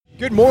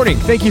Good morning.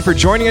 Thank you for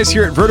joining us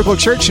here at Vertical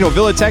Church in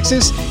Ovilla,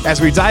 Texas,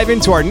 as we dive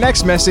into our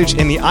next message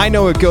in the I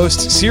Know a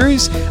Ghost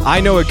series. I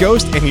know a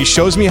ghost, and he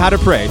shows me how to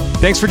pray.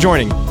 Thanks for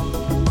joining.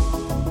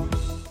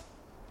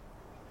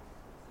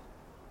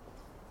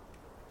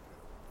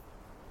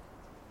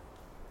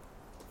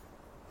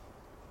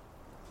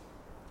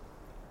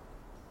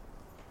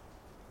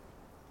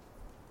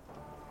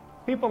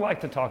 People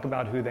like to talk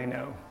about who they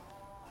know.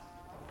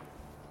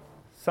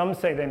 Some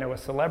say they know a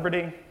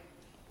celebrity.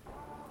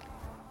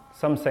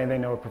 Some say they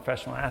know a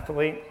professional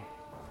athlete.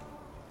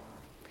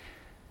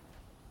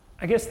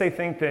 I guess they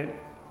think that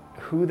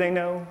who they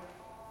know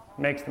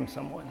makes them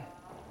someone.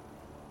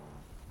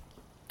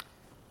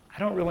 I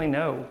don't really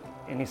know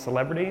any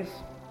celebrities.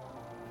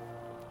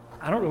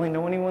 I don't really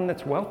know anyone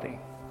that's wealthy.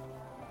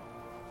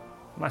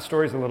 My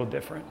story's a little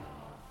different.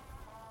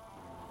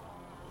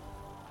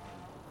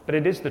 But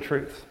it is the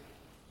truth.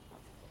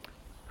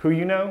 Who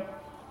you know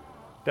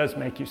does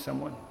make you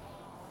someone.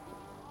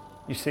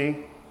 You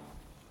see,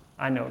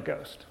 I know a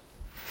ghost.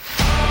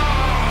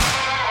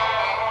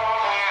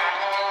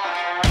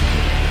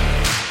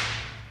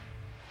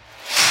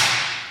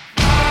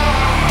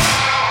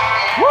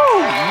 Woo!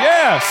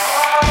 Yes!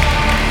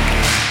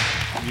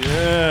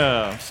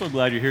 Yeah, I'm so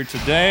glad you're here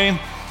today.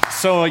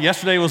 So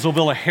yesterday was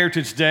Ovilla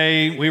Heritage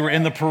Day. We were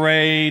in the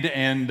parade,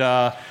 and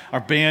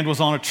our band was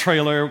on a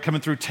trailer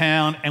coming through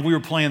town, and we were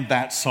playing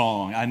that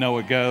song, I Know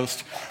a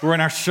Ghost. We're in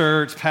our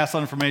shirts, pass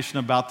on information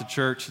about the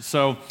church.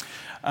 So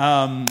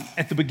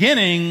at the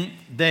beginning,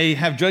 they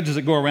have judges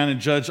that go around and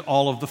judge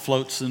all of the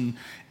floats and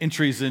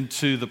entries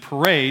into the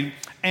parade.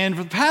 And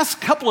for the past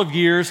couple of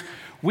years,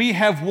 we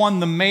have won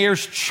the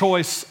Mayor's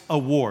Choice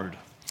Award.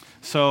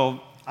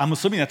 So I'm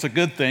assuming that's a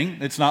good thing.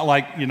 It's not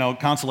like,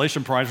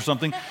 consolation prize or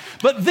something.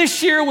 But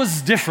this year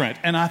was different.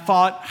 And I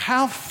thought,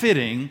 how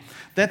fitting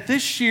that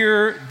this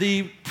year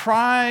the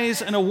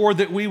prize and award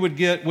that we would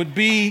get would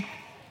be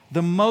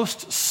the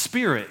most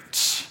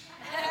spirit.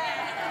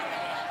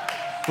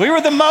 We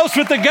were the most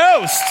with the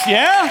ghost,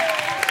 yeah?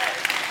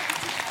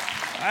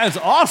 That is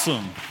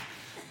awesome.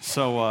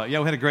 So, we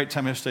had a great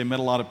time yesterday, met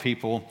a lot of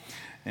people,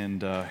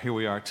 and here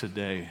we are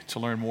today to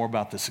learn more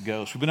about this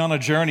ghost. We've been on a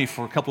journey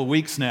for a couple of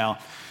weeks now,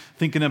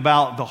 thinking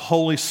about the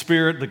Holy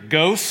Spirit, the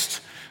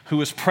ghost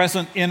who is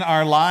present in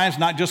our lives,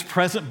 not just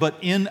present, but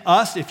in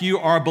us if you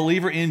are a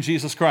believer in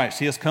Jesus Christ.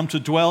 He has come to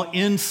dwell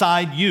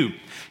inside you.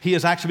 He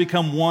has actually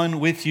become one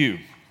with you.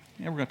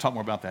 Yeah, we're going to talk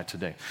more about that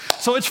today.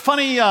 So it's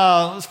funny,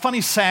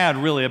 sad,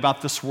 really,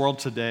 about this world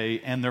today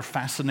and their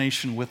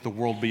fascination with the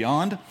world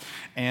beyond,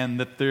 and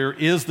that there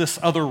is this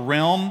other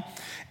realm,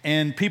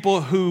 and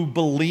people who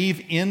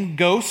believe in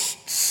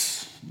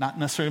ghosts, not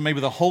necessarily maybe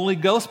the Holy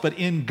Ghost, but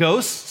in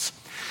ghosts,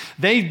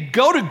 they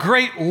go to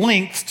great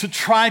lengths to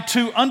try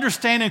to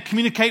understand and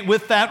communicate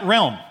with that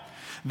realm.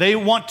 They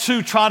want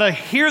to try to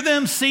hear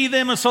them, see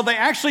them, and so they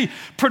actually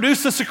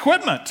produce this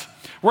equipment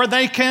where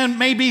they can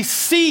maybe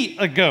see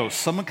a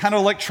ghost, some kind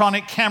of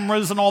electronic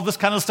cameras and all this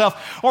kind of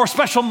stuff, or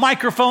special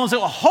microphones that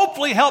will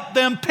hopefully help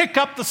them pick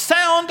up the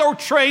sound or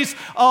trace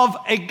of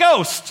a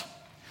ghost.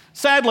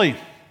 Sadly,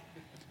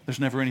 there's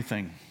never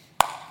anything,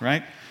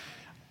 right?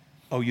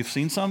 Oh, you've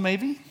seen some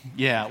maybe?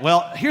 Yeah,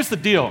 well, here's the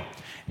deal.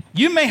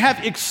 You may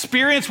have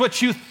experienced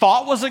what you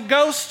thought was a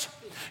ghost.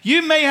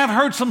 You may have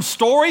heard some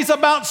stories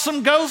about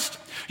some ghosts.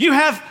 You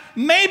have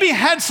maybe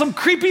had some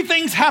creepy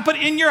things happen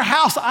in your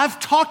house. I've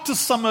talked to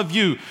some of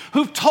you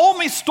who've told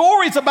me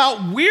stories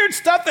about weird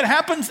stuff that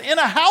happens in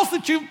a house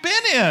that you've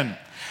been in.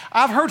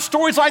 I've heard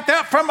stories like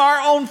that from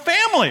our own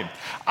family.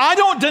 I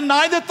don't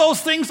deny that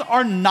those things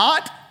are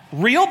not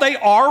real. They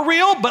are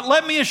real, but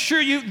let me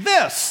assure you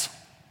this.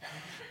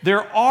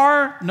 There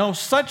are no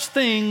such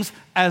things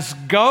as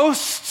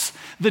ghosts,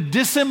 the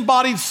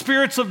disembodied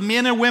spirits of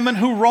men and women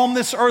who roam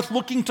this earth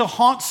looking to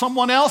haunt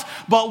someone else,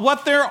 but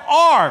what there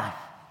are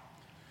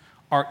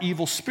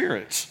evil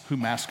spirits who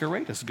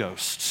masquerade as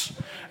ghosts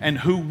and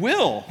who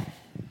will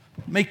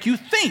make you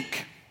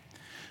think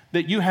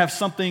that you have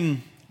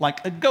something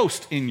like a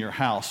ghost in your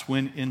house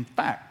when in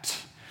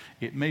fact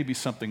it may be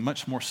something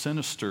much more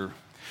sinister.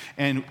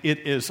 And it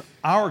is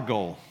our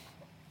goal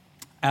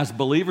as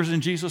believers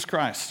in Jesus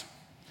Christ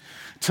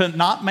to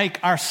not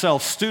make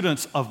ourselves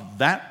students of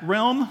that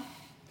realm,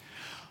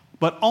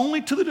 but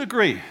only to the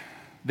degree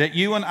that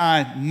you and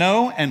I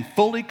know and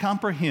fully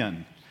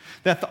comprehend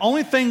that the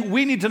only thing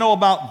we need to know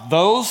about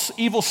those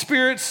evil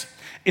spirits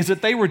is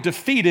that they were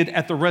defeated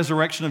at the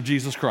resurrection of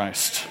Jesus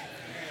Christ.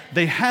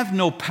 They have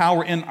no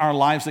power in our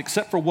lives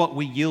except for what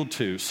we yield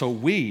to. So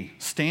we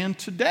stand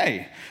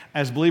today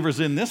as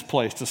believers in this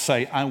place to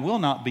say, I will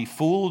not be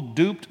fooled,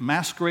 duped,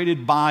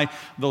 masqueraded by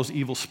those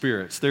evil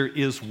spirits. There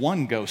is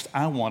one ghost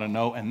I want to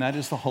know, and that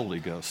is the Holy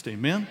Ghost.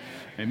 Amen?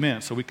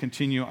 Amen. So we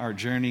continue our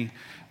journey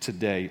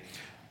today.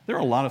 There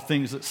are a lot of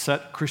things that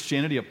set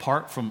Christianity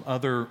apart from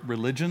other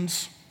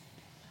religions.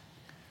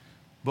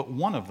 But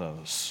one of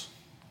those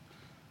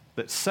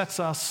that sets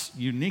us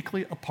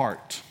uniquely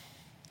apart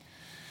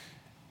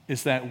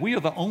is that we are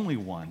the only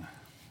one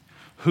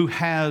who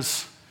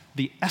has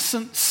the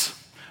essence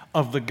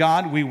of the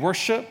God we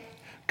worship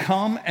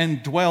come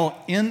and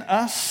dwell in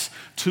us,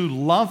 to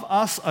love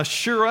us,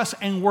 assure us,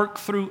 and work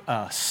through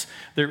us.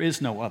 There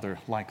is no other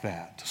like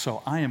that.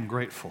 So I am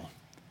grateful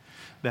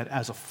that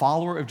as a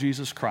follower of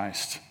Jesus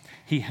Christ,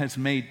 He has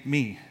made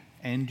me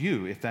and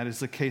you, if that is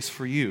the case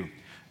for you,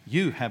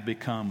 you have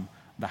become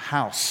the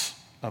house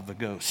of the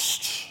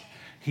ghost.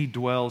 He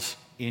dwells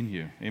in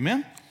you.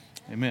 Amen?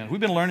 Amen. We've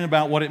been learning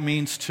about what it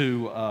means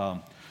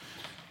to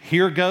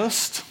hear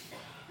ghost,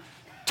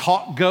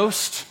 talk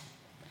ghost,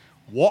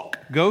 walk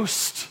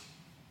ghost,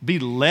 be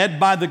led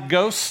by the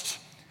ghost.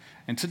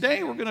 And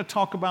today we're going to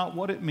talk about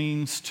what it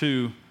means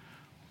to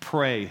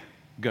pray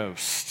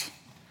ghost.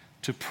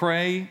 To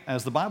pray,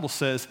 as the Bible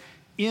says,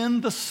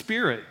 in the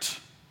Spirit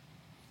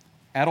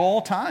at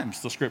all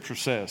times, the Scripture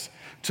says.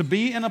 To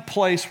be in a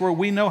place where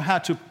we know how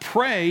to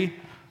pray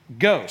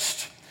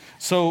ghost.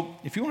 So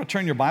if you want to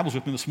turn your Bibles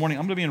with me this morning,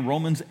 I'm going to be in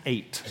Romans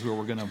 8, where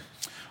we're going to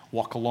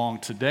walk along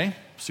today,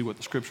 see what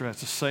the Scripture has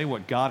to say,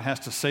 what God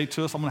has to say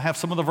to us. I'm going to have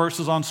some of the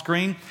verses on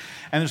screen,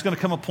 and there's going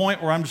to come a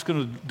point where I'm just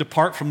going to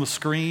depart from the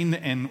screen,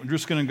 and we're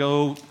just going to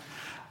go.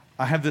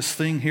 I have this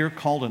thing here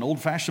called an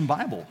old-fashioned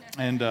Bible,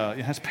 and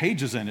it has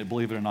pages in it,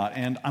 believe it or not,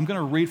 and I'm going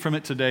to read from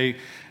it today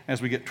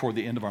as we get toward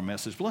the end of our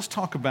message. But let's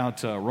talk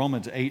about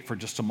Romans 8 for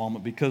just a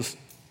moment, because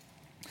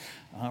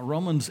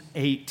Romans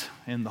 8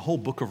 and the whole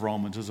book of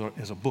Romans is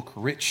a book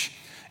rich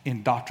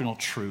in doctrinal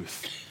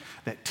truth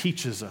that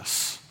teaches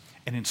us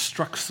and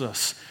instructs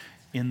us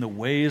in the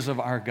ways of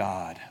our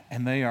God.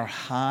 And they are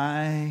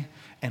high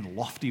and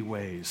lofty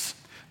ways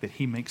that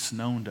He makes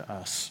known to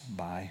us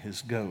by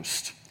His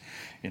ghost.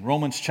 In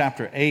Romans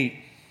chapter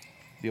 8,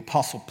 the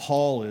Apostle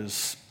Paul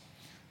is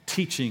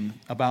teaching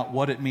about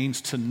what it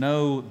means to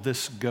know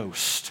this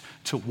ghost,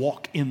 to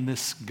walk in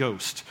this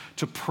ghost,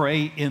 to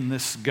pray in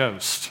this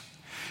ghost.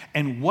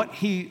 And what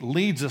he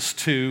leads us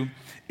to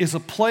is a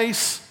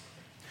place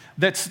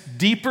that's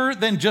deeper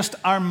than just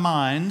our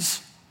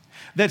minds,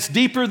 that's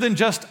deeper than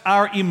just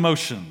our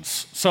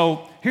emotions.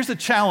 So here's the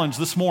challenge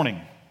this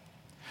morning.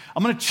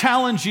 I'm going to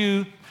challenge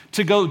you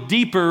to go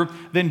deeper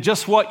than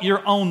just what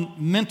your own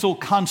mental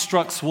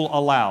constructs will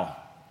allow.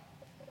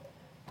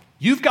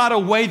 You've got a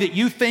way that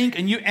you think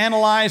and you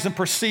analyze and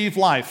perceive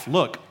life.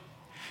 Look,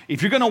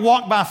 if you're going to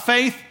walk by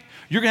faith,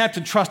 you're going to have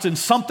to trust in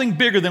something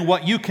bigger than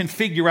what you can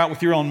figure out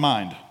with your own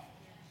mind.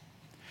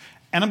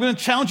 And I'm going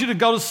to challenge you to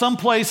go to some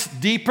place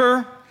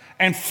deeper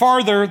and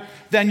farther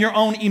than your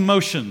own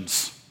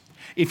emotions.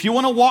 If you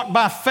want to walk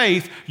by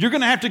faith, you're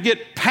going to have to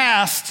get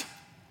past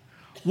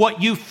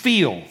what you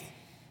feel.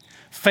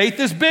 Faith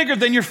is bigger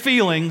than your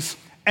feelings,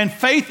 and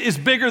faith is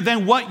bigger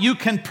than what you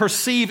can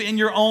perceive in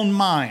your own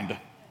mind.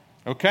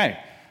 Okay,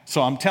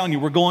 so I'm telling you,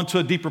 we're going to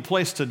a deeper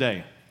place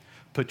today.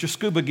 Put your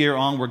scuba gear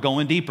on, we're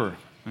going deeper,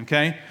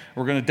 okay?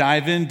 We're going to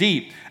dive in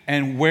deep.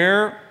 And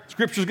where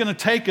Scripture's going to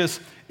take us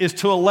is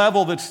to a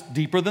level that's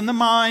deeper than the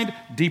mind,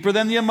 deeper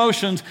than the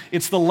emotions.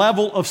 It's the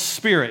level of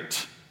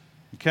spirit,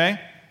 okay?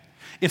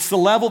 It's the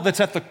level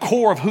that's at the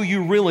core of who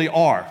you really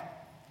are.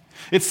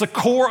 It's the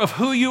core of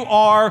who you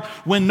are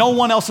when no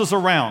one else is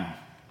around.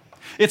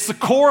 It's the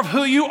core of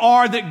who you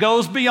are that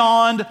goes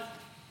beyond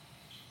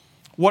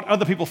what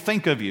other people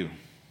think of you.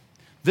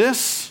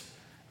 This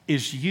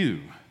is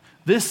you.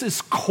 This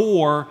is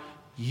core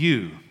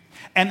you.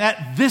 And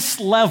at this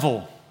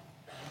level,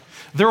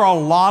 there are a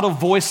lot of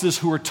voices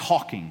who are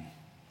talking.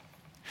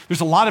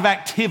 There's a lot of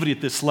activity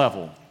at this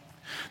level.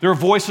 There are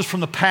voices from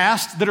the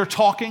past that are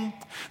talking.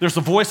 There's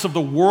the voice of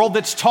the world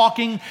that's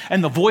talking,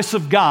 and the voice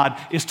of God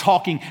is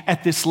talking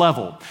at this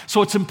level.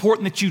 So it's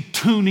important that you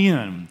tune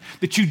in,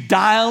 that you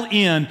dial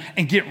in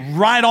and get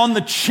right on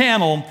the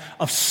channel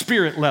of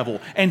spirit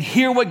level and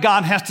hear what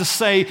God has to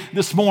say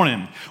this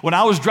morning. When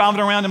I was driving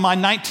around in my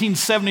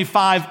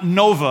 1975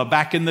 Nova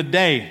back in the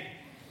day,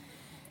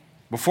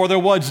 before there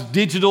was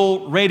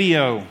digital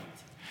radio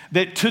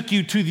that took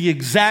you to the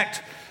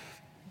exact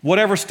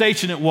whatever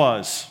station it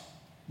was,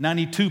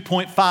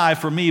 92.5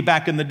 for me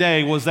back in the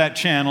day was that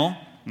channel,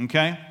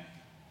 okay?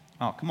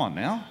 Oh, come on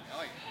now.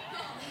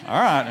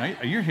 All right,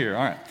 you're here,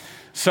 all right.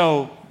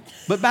 So,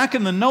 but back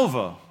in the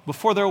Nova,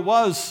 before there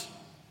was,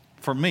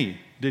 for me,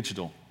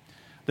 digital,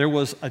 there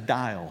was a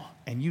dial,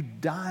 and you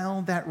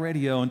dialed that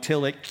radio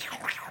until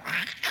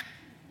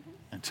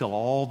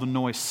all the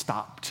noise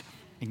stopped,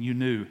 and you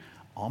knew,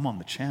 oh, I'm on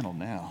the channel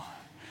now.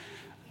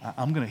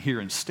 I'm going to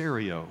hear in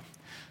stereo.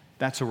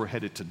 That's where we're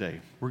headed today.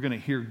 We're going to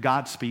hear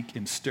God speak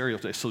in stereo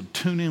today. So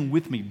tune in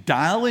with me.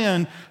 Dial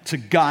in to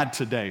God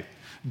today.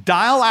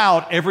 Dial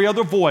out every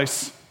other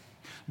voice.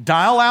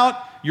 Dial out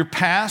your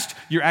past,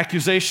 your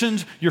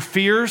accusations, your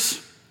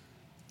fears.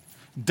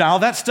 Dial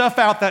that stuff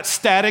out, that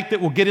static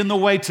that will get in the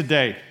way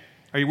today.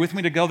 Are you with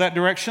me to go that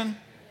direction?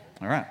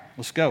 All right,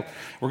 let's go.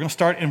 We're going to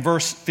start in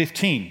verse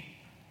 15.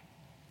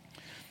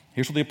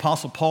 Here's what the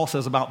Apostle Paul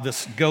says about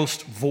this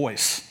ghost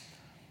voice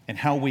and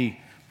how we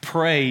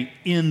pray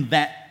in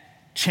that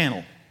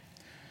channel.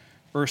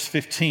 Verse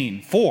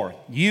 15, for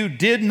you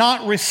did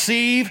not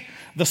receive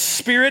the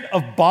spirit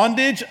of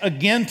bondage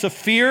again to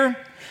fear,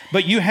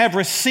 but you have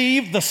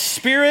received the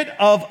spirit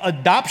of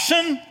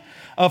adoption,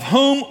 of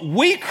whom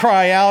we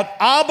cry out,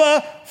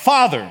 Abba,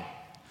 Father.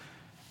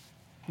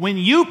 When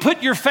you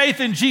put your faith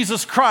in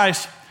Jesus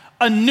Christ,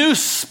 a new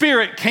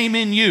spirit came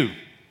in you.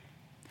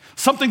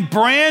 Something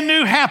brand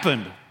new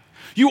happened.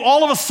 You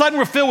all of a sudden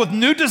were filled with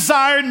new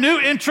desire, new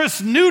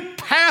interests, new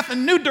path,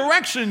 and new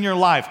direction in your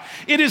life.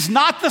 It is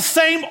not the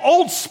same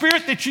old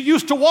spirit that you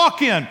used to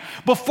walk in.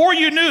 Before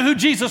you knew who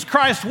Jesus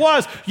Christ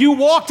was, you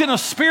walked in a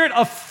spirit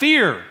of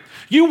fear.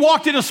 You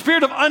walked in a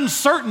spirit of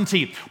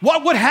uncertainty.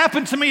 What would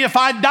happen to me if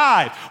I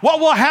died? What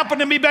will happen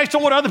to me based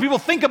on what other people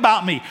think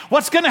about me?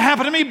 What's going to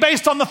happen to me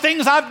based on the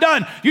things I've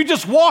done? You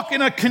just walk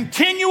in a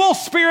continual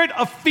spirit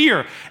of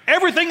fear.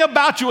 Everything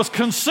about you is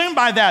consumed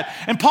by that.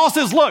 And Paul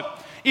says, look,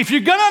 if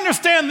you're going to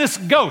understand this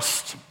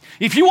ghost,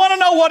 if you want to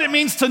know what it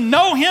means to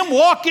know him,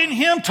 walk in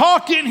him,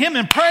 talk in him,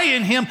 and pray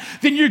in him,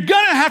 then you're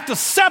going to have to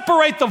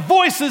separate the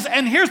voices.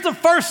 And here's the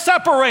first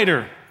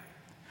separator.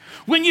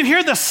 When you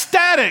hear the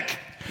static,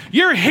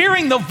 you're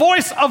hearing the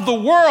voice of the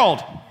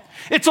world.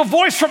 It's a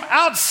voice from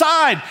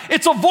outside.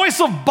 It's a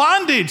voice of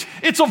bondage.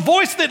 It's a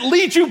voice that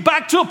leads you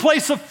back to a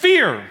place of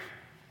fear.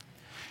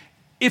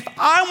 If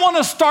I want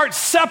to start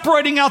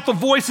separating out the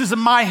voices in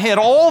my head,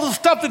 all the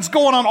stuff that's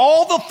going on,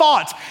 all the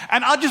thoughts,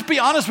 and I'll just be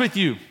honest with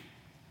you,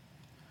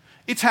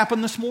 it's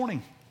happened this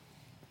morning.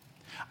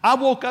 I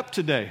woke up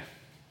today,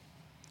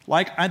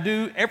 like I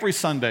do every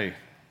Sunday,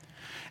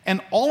 and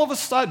all of a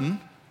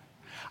sudden,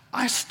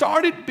 I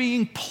started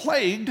being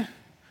plagued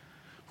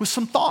with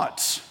some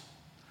thoughts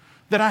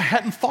that I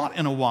hadn't thought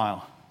in a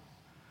while.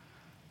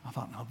 I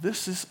thought, now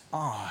this is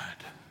odd.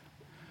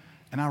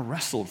 And I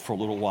wrestled for a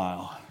little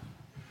while.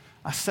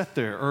 I sat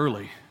there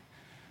early,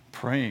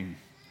 praying,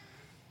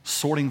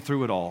 sorting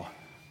through it all,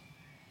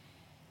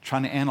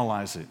 trying to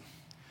analyze it,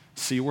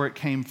 see where it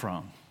came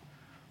from,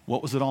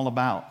 what was it all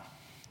about.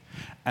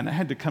 And I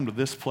had to come to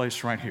this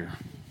place right here.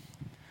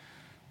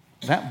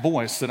 That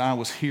voice that I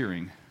was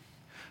hearing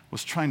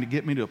was trying to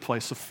get me to a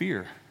place of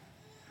fear.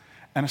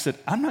 And I said,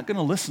 I'm not going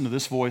to listen to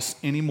this voice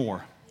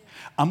anymore.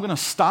 I'm going to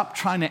stop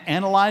trying to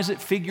analyze it,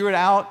 figure it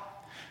out,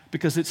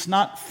 because it's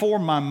not for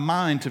my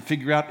mind to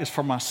figure out, it's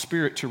for my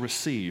spirit to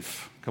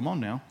receive. Come on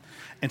now.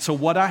 And so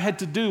what I had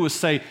to do was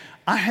say,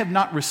 I have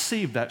not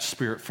received that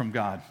spirit from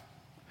God.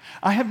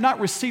 I have not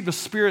received a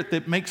spirit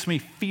that makes me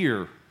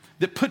fear,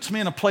 that puts me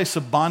in a place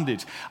of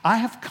bondage. I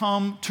have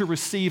come to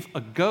receive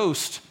a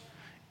ghost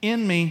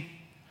in me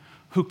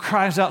who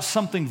cries out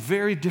something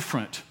very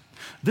different.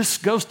 This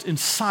ghost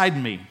inside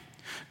me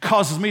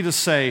causes me to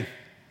say,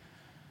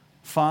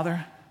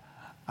 Father,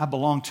 I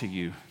belong to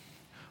you.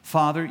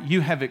 Father,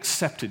 you have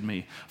accepted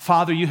me.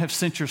 Father, you have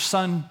sent your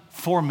Son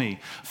for me.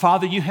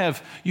 Father, you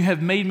have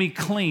made me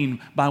clean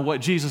by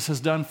what Jesus has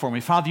done for me.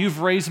 Father,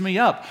 you've raised me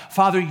up.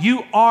 Father,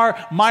 you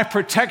are my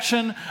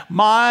protection,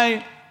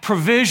 my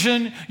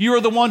provision. You are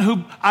the one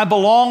who I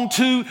belong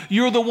to.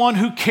 You're the one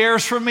who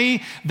cares for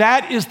me.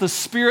 That is the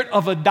spirit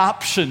of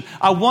adoption.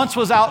 I once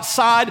was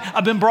outside,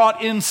 I've been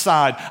brought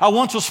inside. I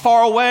once was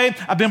far away,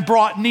 I've been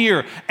brought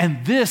near.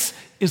 And this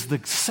is the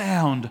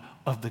sound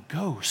of the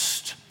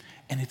ghost.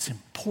 And it's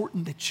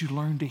important that you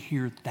learn to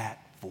hear that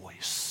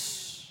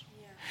voice.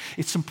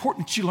 It's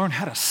important that you learn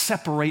how to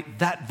separate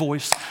that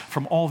voice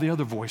from all the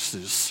other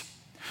voices.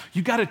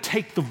 You got to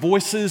take the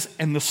voices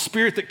and the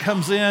spirit that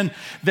comes in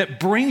that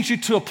brings you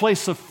to a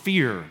place of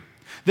fear,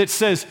 that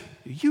says,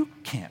 you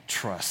can't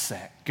trust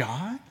that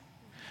God.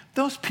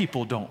 Those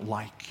people don't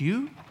like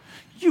you.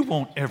 You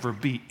won't ever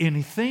be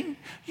anything.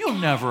 You'll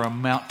never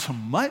amount to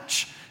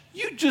much.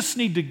 You just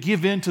need to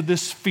give in to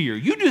this fear.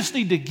 You just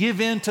need to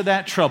give in to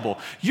that trouble.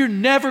 You're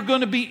never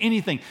going to be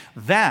anything.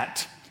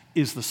 That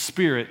is the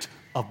spirit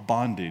of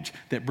bondage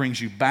that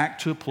brings you back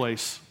to a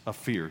place of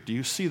fear. Do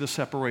you see the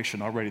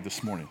separation already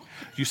this morning?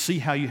 Do you see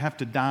how you have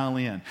to dial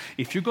in?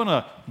 If you're going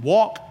to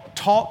walk,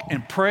 talk,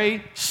 and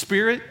pray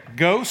spirit,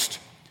 ghost,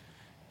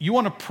 you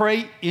want to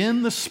pray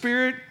in the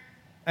spirit,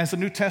 as the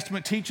New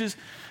Testament teaches,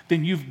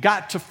 then you've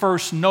got to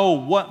first know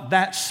what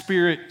that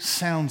spirit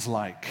sounds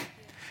like.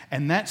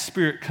 And that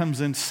spirit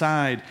comes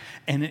inside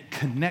and it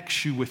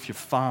connects you with your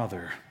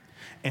Father.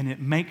 And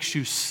it makes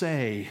you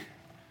say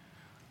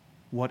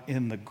what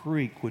in the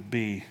Greek would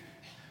be,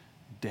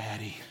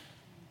 Daddy.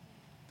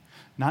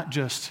 Not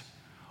just,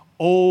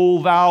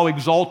 oh, thou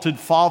exalted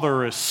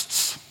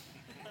fatherists,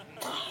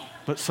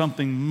 but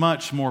something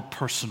much more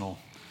personal,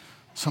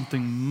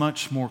 something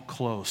much more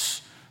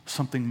close,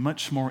 something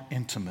much more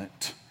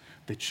intimate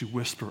that you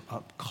whisper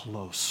up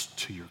close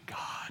to your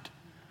God.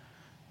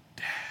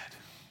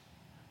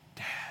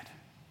 Dad,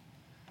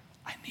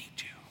 I need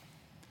you.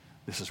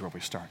 This is where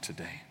we start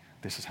today.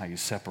 This is how you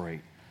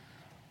separate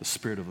the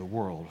spirit of the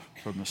world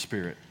from the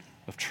spirit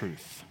of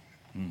truth.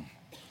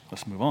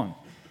 Let's move on.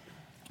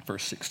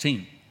 Verse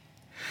 16.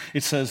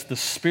 It says, the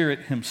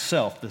Spirit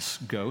himself, this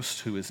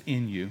ghost who is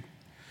in you,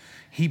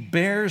 he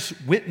bears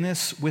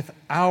witness with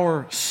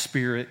our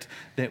spirit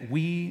that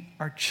we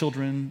are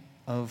children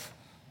of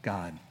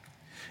God.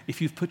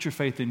 If you've put your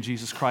faith in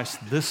Jesus Christ,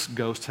 this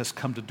ghost has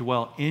come to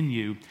dwell in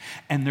you,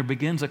 and there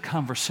begins a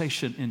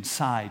conversation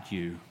inside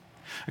you,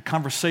 a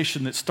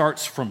conversation that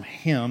starts from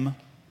him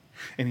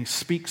And he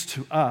speaks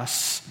to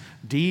us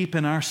deep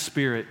in our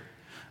spirit,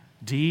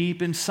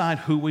 deep inside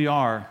who we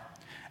are.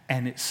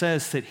 And it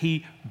says that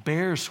he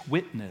bears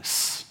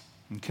witness,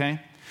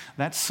 okay?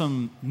 That's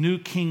some New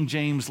King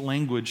James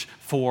language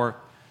for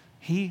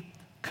he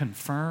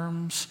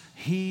confirms,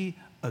 he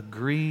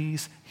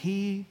agrees,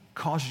 he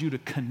causes you to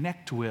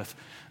connect with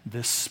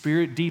this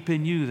spirit deep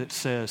in you that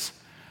says,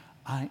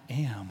 I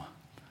am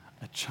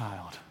a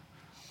child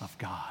of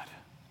God.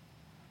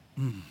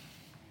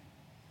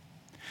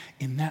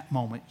 In that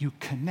moment, you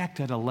connect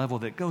at a level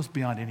that goes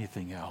beyond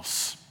anything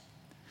else.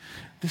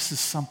 This is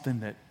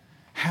something that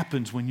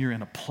happens when you're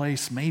in a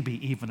place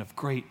maybe even of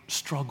great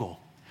struggle.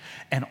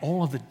 And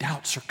all of the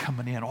doubts are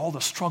coming in. All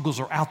the struggles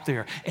are out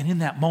there. And in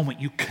that moment,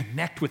 you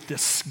connect with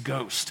this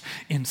ghost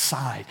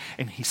inside.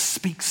 And he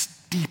speaks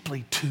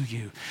deeply to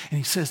you. And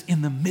he says,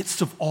 in the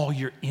midst of all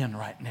you're in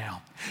right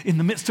now, in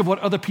the midst of what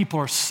other people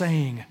are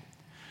saying,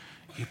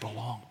 you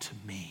belong to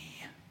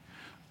me.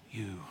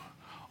 You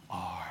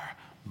are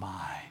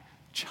my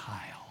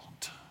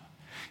child.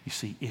 You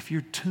see, if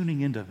you're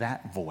tuning into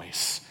that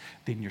voice,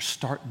 then you're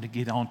starting to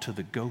get onto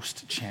the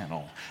Ghost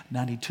channel,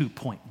 92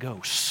 Point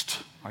Ghost.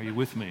 Are you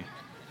with me?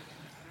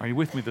 Are you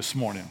with me this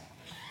morning?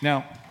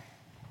 Now,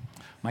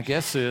 my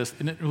guess is,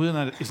 and it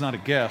really is not a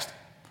guess,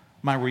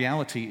 my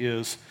reality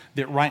is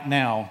that right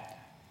now,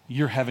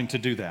 you're having to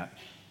do that.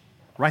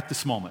 Right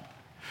this moment.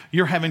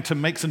 You're having to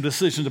make some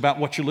decisions about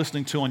what you're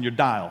listening to on your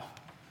dial,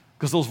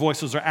 because those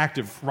voices are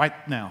active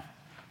right now,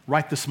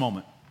 right this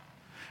moment.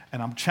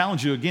 And I'm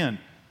challenging you again,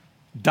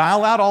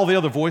 dial out all the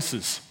other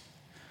voices.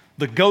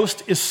 The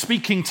ghost is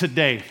speaking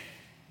today.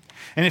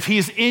 And if he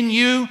is in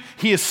you,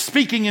 he is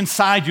speaking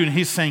inside you, and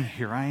he's saying,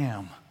 here I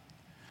am.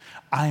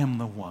 I am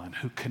the one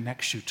who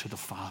connects you to the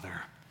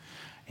Father,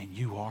 and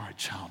you are a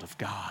child of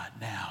God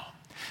now.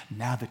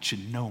 Now that you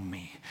know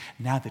me,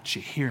 now that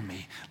you hear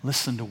me,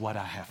 listen to what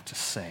I have to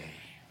say.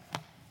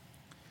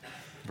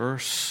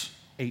 Verse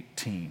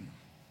 18.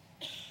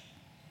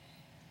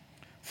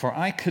 For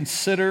I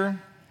consider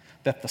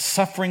that the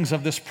sufferings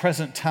of this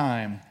present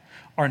time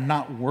are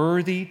not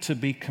worthy to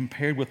be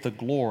compared with the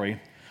glory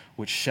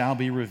which shall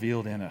be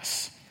revealed in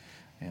us.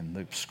 And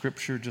the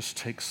scripture just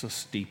takes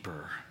us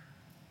deeper.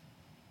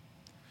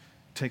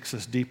 Takes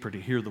us deeper to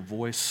hear the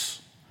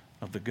voice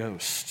of the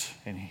ghost.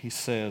 And he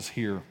says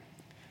here,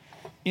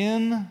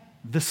 in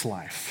this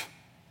life,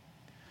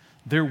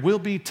 there will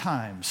be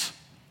times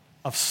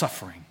of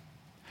suffering.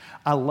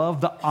 I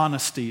love the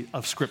honesty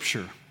of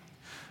scripture,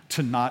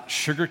 to not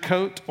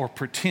sugarcoat or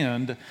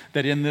pretend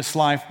that in this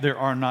life there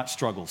are not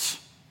struggles.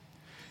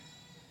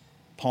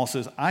 Paul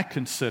says, I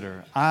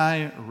consider,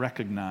 I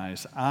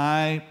recognize,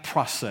 I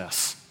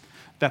process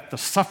that the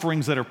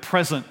sufferings that are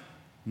present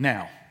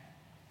now,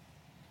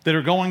 that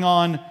are going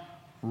on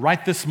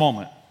right this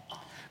moment,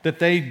 that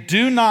they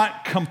do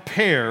not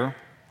compare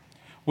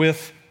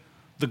with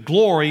the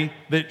glory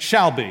that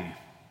shall be,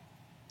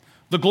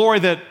 the glory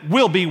that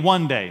will be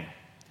one day.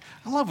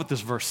 I love what this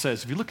verse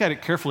says. If you look at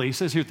it carefully, he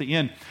says here at the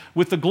end,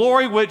 with the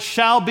glory which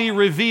shall be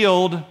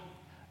revealed,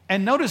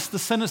 and notice the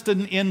sentence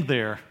didn't end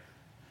there.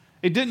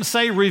 It didn't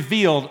say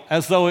revealed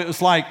as though it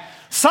was like,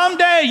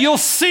 someday you'll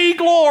see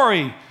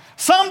glory.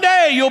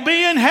 Someday you'll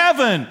be in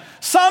heaven.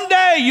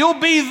 Someday you'll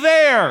be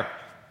there.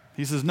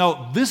 He says,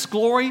 no, this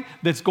glory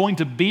that's going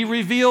to be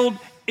revealed,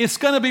 it's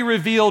going to be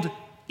revealed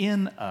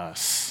in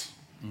us.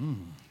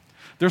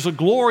 There's a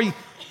glory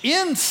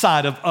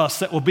inside of us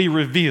that will be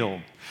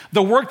revealed.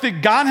 The work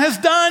that God has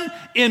done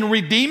in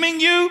redeeming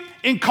you,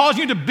 in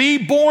causing you to be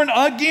born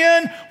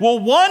again, will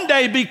one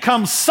day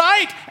become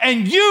sight,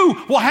 and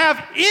you will have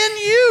in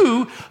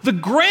you the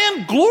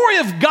grand glory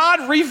of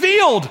God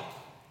revealed.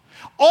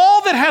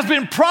 All that has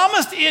been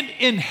promised in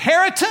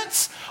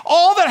inheritance,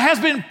 all that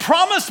has been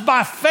promised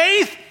by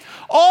faith,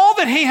 all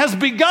that he has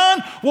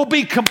begun will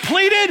be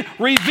completed,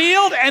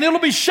 revealed, and it will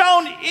be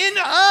shown in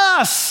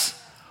us.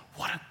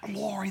 What a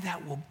glory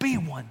that will be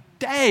one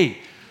day.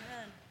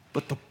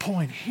 But the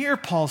point here,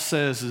 Paul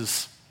says,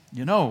 is,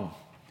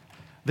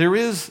 there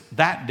is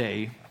that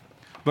day,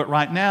 but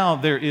right now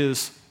there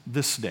is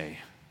this day.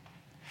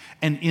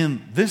 And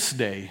in this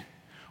day,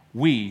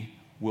 we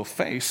will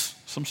face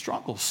some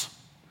struggles.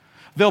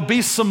 There'll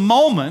be some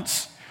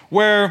moments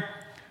where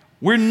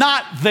we're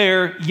not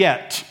there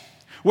yet,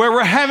 where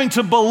we're having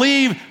to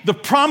believe the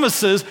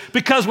promises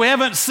because we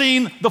haven't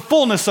seen the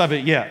fullness of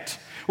it yet.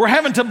 We're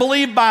having to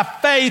believe by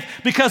faith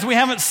because we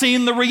haven't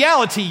seen the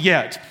reality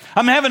yet.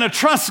 I'm having to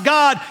trust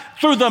God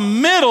through the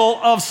middle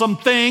of some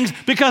things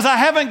because I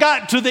haven't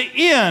got to the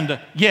end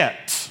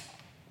yet.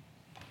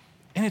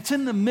 And it's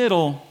in the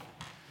middle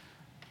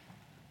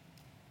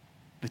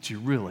that you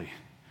really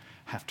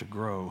have to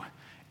grow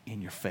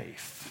in your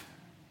faith.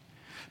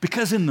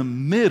 Because in the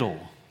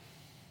middle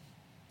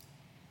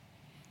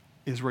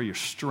is where you're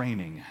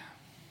straining.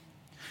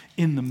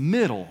 In the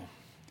middle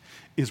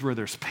is where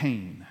there's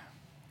pain.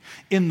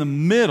 In the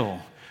middle,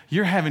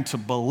 you're having to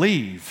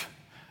believe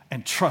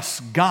and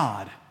trust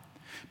God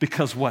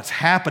because what's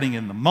happening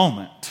in the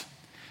moment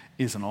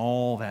isn't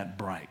all that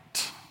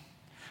bright.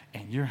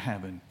 And you're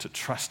having to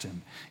trust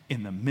him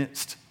in the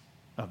midst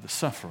of the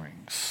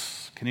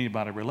sufferings. Can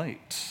anybody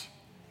relate?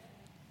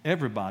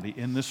 Everybody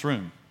in this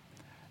room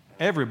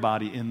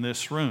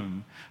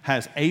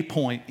has a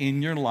point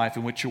in your life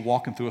in which you're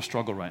walking through a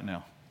struggle right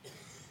now.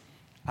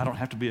 I don't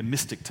have to be a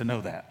mystic to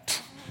know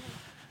that.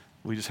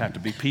 We just have to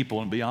be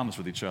people and be honest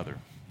with each other.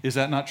 Is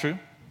that not true?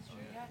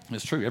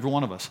 It's true, every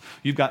one of us.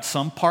 You've got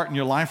some part in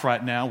your life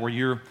right now where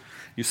you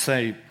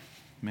say,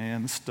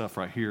 man, this stuff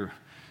right here,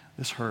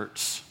 this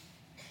hurts.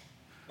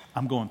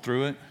 I'm going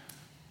through it.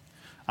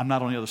 I'm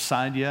not on the other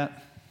side yet.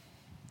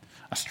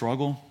 I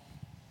struggle.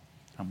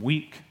 I'm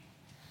weak.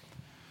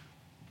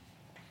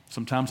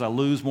 Sometimes I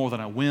lose more than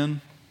I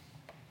win.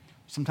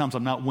 Sometimes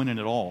I'm not winning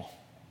at all.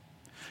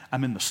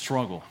 I'm in the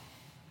struggle.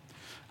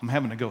 I'm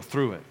having to go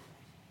through it.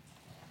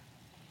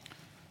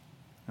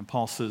 And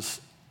Paul says,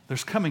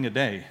 there's coming a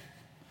day,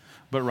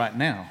 but right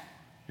now,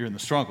 you're in the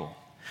struggle.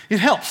 It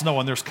helps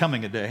knowing there's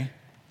coming a day.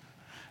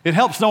 It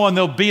helps knowing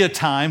there'll be a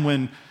time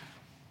when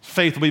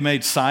faith will be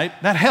made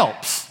sight. That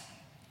helps.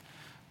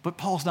 But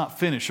Paul's not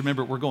finished.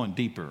 Remember, we're going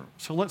deeper.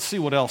 So let's see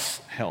what else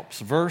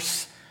helps.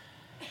 Verse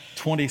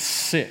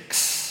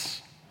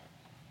 26.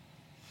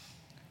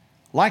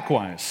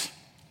 Likewise,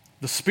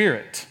 the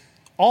Spirit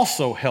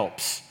also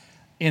helps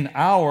in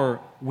our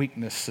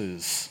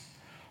weaknesses,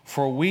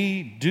 for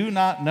we do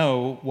not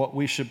know what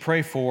we should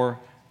pray for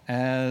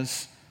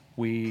as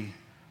we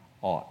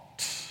ought.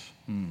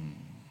 Have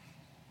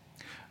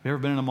you ever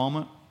been in a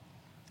moment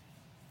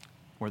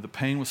where the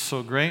pain was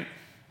so great,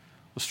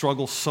 the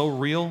struggle so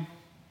real,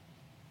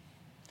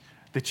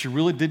 that you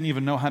really didn't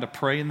even know how to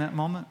pray in that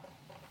moment?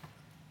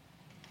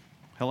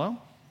 Hello?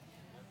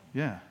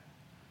 Yeah,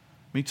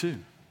 me too.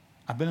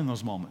 I've been in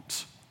those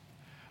moments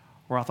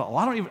where I thought, well,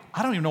 I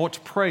don't even know what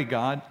to pray,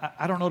 God.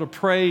 I don't know to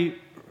pray.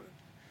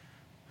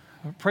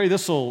 Pray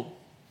this will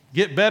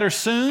get better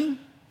soon,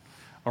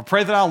 or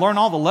pray that I'll learn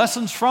all the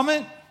lessons from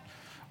it,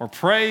 or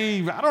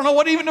pray, I don't know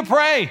what even to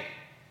pray.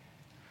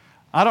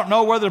 I don't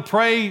know whether to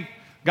pray,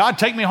 God,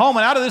 take me home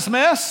and out of this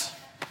mess,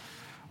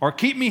 or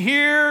keep me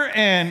here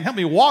and help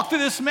me walk through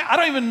this mess. I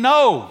don't even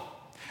know.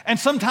 And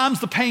sometimes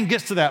the pain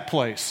gets to that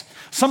place.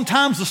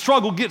 Sometimes the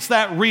struggle gets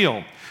that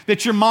real,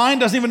 that your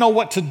mind doesn't even know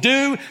what to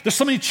do. There's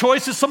so many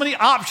choices, so many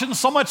options,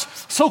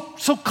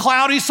 so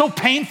cloudy, so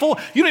painful.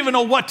 You don't even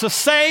know what to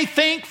say,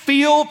 think,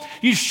 feel.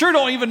 You sure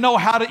don't even know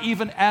how to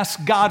even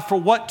ask God for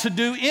what to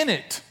do in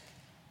it.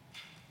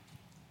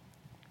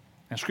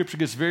 And Scripture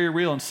gets very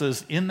real and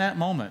says, in that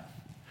moment,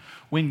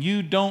 when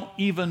you don't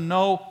even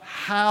know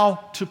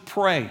how to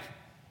pray,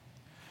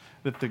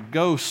 that the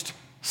ghost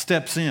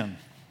steps in.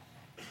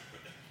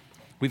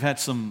 We've had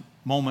some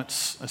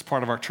moments as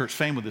part of our church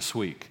family this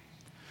week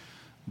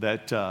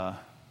that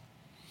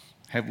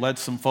have led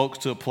some folks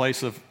to a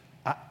place of,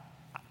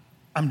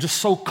 I'm just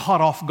so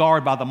caught off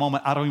guard by the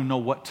moment, I don't even know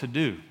what to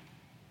do.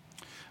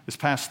 This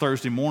past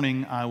Thursday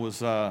morning, I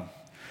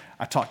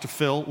talked to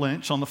Phil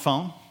Lynch on the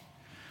phone,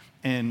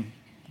 and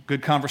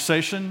good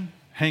conversation,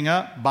 hang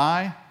up,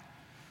 bye.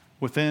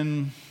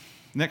 Within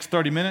the next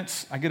 30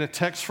 minutes, I get a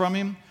text from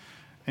him,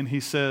 and he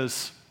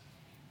says,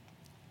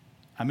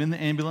 I'm in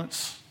the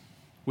ambulance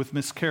with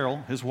Miss Carol,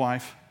 his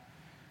wife,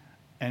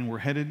 and we're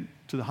headed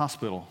to the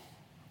hospital.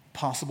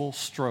 Possible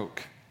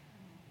stroke.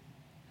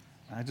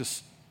 I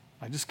just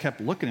kept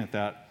looking at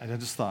that, and I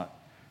just thought,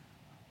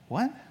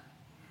 what?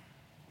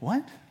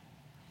 And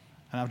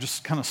I was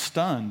just kind of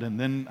stunned, and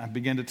then I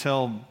began to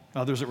tell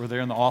others that were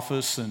there in the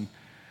office, and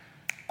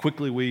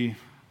quickly we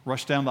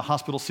rushed down to the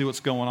hospital to see what's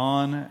going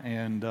on,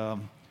 and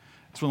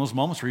it's one of those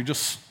moments where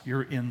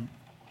you're in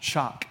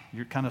shock.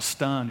 You're kind of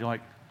stunned. You're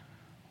like,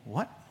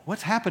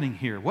 what's happening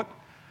here?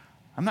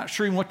 I'm not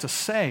sure even what to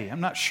say. I'm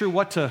not sure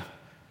what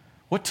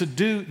to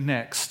do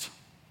next.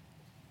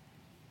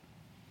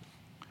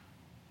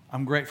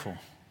 I'm grateful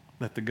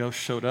that the ghost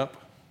showed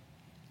up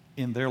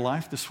in their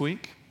life this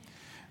week,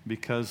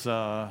 because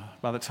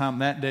by the time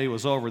that day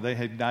was over, they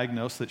had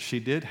diagnosed that she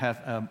did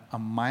have a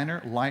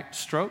minor light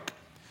stroke.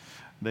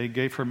 They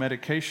gave her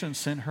medication,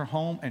 sent her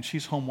home, and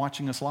she's home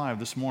watching us live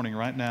this morning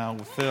right now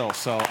with Phil.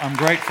 So I'm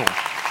grateful.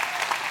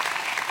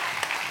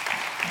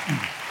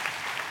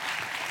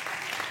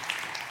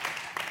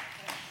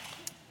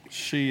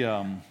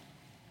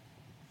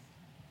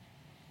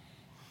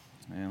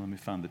 Let me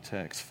find the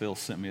text. Phil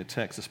sent me a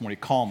text this morning.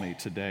 He called me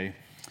today,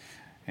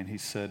 and he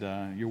said,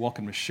 you're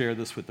welcome to share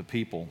this with the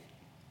people.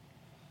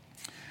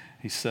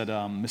 He said,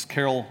 Miss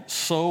Carol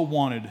so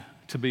wanted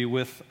to be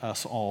with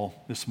us all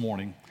this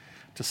morning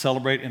to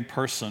celebrate in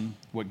person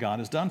what God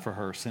has done for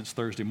her since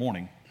Thursday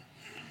morning.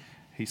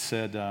 He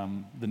said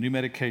the new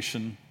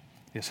medication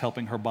is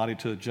helping her body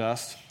to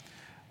adjust.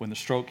 When the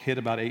stroke hit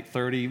about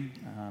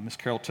 8:30, Miss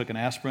Carol took an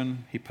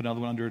aspirin. He put another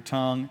one under her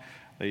tongue.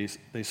 They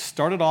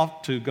started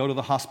off to go to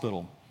the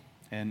hospital,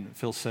 and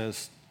Phil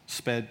says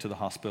sped to the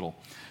hospital.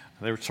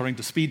 They were starting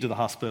to speed to the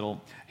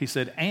hospital. He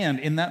said, and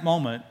in that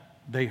moment,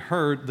 they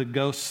heard the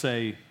ghost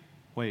say,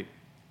 wait,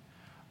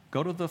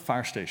 go to the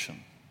fire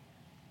station.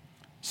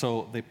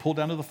 So they pulled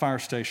down to the fire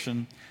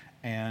station,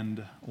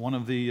 and one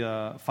of the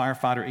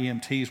firefighter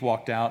EMTs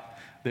walked out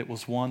that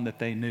was one that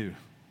they knew.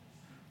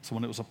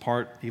 someone that was a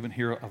part even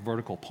here of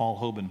Vertical, Paul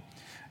Hoban. And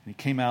he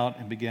came out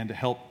and began to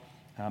help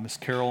Miss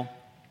Carol.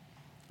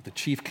 The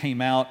chief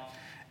came out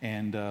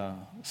and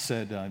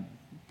said,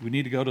 we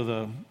need to go to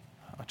the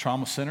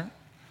trauma center,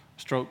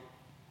 stroke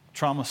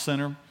trauma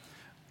center.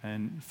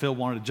 And Phil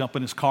wanted to jump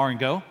in his car and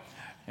go.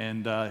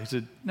 And he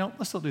said, no,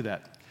 let's not do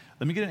that.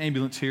 Let me get an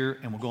ambulance here,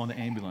 and we'll go in the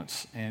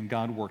ambulance. And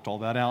God worked all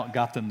that out,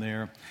 got them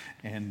there,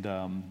 and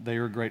they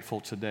are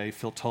grateful today.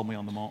 Phil told me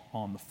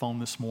on the phone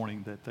this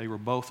morning that they were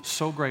both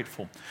so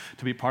grateful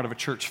to be part of a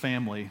church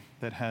family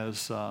that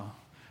has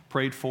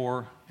prayed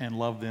for and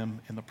loved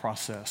them in the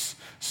process.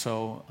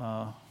 So,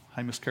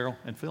 hi, Miss Carol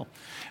and Phil.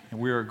 And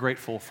we are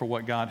grateful for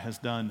what God has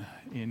done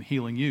in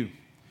healing you.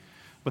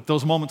 But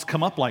those moments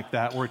come up like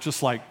that where it's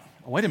just like,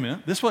 wait a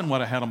minute, this wasn't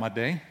what I had on my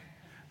day.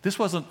 This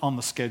wasn't on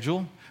the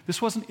schedule.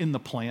 This wasn't in the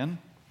plan.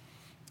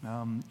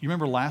 You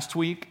remember last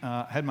week,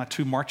 I had my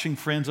two marching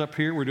friends up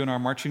here. We're doing our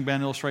marching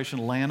band illustration.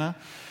 Lana,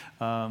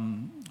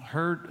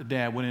 her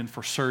dad went in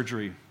for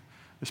surgery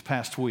this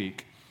past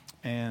week,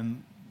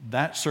 and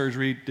that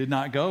surgery did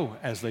not go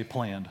as they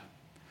planned.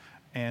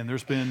 And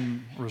there's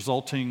been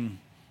resulting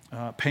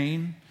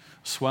pain,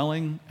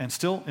 swelling, and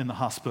still in the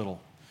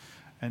hospital.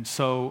 And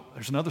so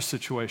there's another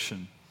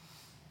situation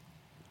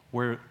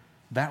where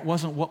that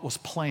wasn't what was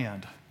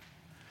planned.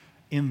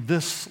 In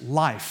this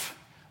life,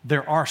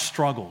 there are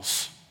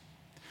struggles.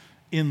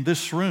 In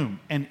this room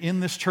and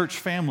in this church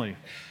family,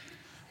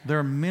 there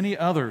are many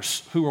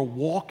others who are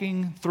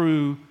walking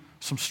through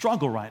some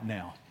struggle right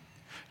now.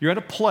 You're at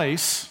a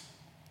place,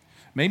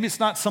 maybe it's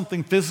not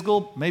something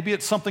physical, maybe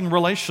it's something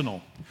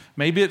relational.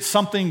 Maybe it's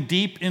something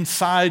deep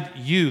inside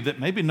you that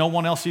maybe no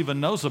one else even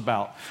knows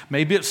about.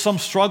 Maybe it's some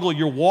struggle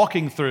you're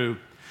walking through.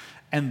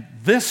 And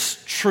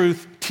this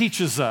truth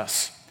teaches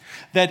us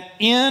that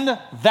in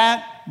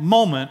that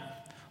moment,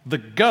 the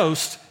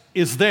ghost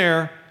is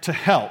there to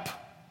help.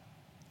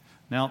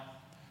 Now,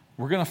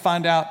 we're going to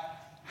find out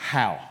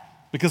how,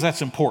 because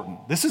that's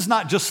important. This is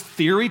not just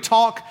theory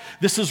talk.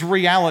 This is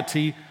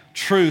reality,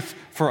 truth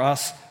for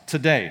us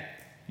today.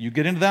 You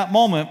get into that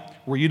moment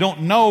where you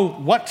don't know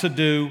what to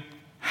do,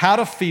 how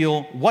to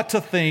feel, what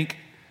to think.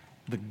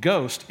 The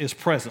ghost is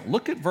present.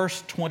 Look at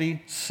verse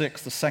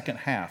 26, the second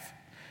half.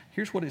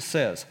 Here's what it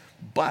says.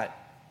 But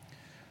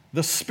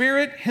the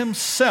Spirit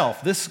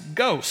himself, this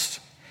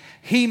ghost,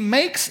 he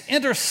makes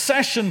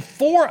intercession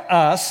for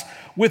us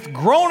with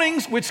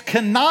groanings which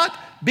cannot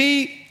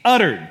be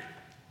uttered.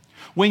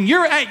 When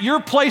you're at your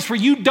place where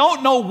you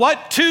don't know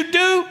what to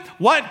do,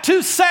 what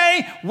to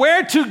say,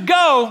 where to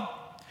go,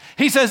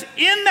 he says,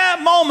 in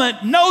that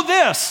moment, know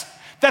this,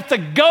 that the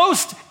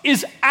ghost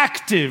is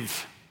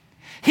active.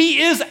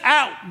 He is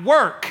at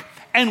work.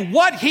 And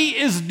what he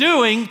is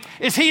doing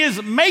is he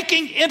is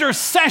making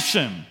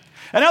intercession.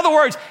 In other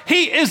words,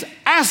 he is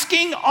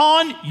asking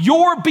on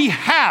your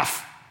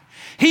behalf.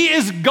 He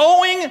is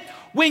going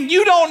when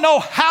you don't know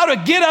how to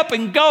get up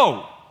and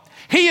go.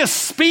 He is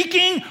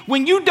speaking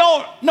when you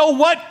don't know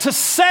what to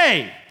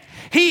say.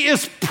 He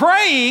is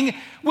praying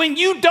when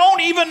you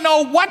don't even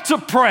know what to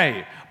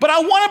pray. But I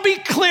want to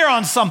be clear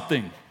on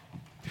something.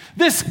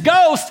 This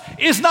ghost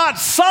is not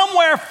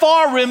somewhere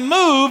far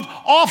removed,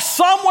 off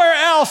somewhere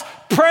else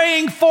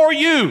praying for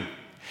you.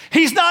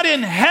 He's not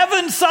in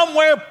heaven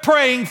somewhere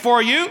praying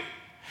for you.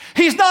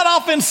 He's not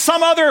off in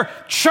some other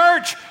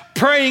church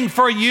praying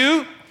for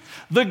you.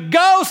 The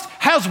ghost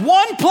has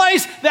one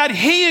place that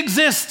he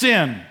exists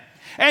in,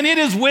 and it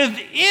is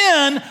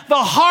within the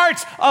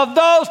hearts of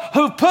those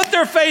who put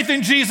their faith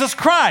in Jesus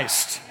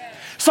Christ.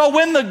 So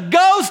when the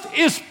ghost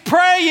is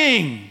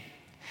praying,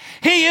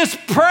 he is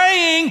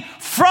praying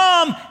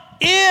from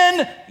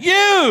in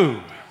you.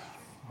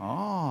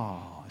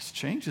 Oh, this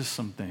changes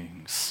some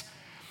things.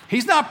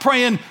 He's not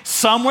praying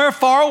somewhere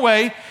far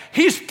away.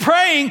 He's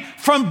praying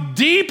from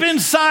deep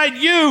inside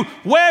you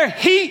where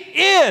he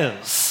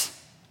is.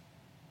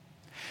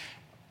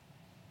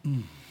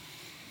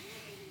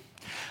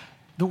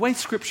 The way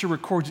Scripture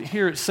records it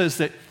here, it says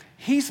that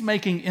he's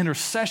making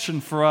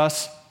intercession for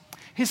us.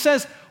 He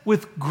says,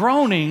 with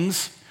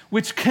groanings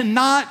which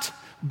cannot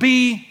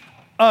be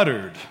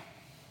uttered.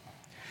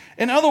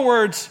 In other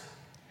words,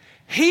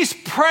 he's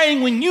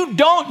praying when you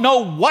don't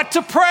know what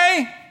to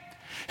pray.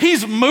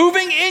 He's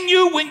moving in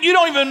you when you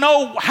don't even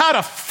know how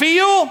to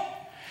feel.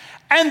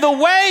 And the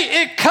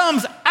way it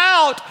comes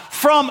out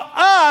from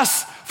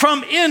us,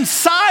 from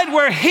inside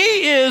where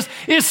he is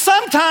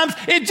sometimes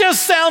it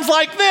just sounds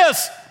like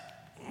this.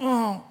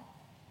 Oh.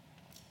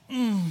 Have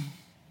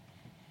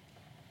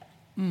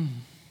you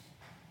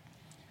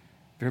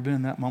ever been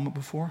in that moment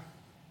before?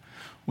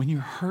 When you're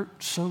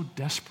hurt so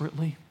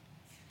desperately,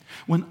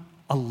 when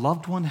a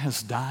loved one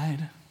has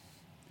died,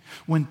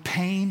 when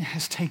pain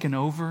has taken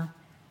over,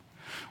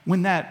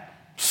 when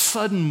that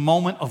sudden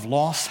moment of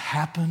loss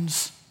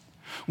happens,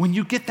 when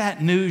you get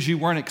that news you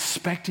weren't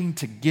expecting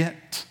to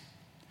get,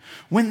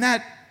 when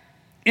that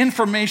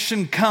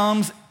information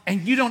comes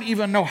and you don't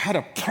even know how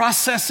to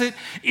process it,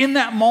 in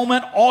that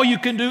moment, all you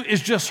can do is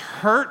just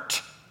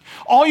hurt.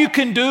 All you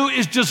can do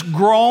is just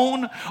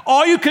groan.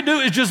 All you can do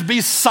is just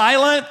be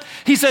silent.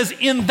 He says,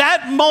 in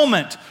that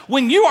moment,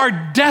 when you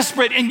are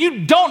desperate and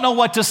you don't know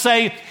what to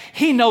say,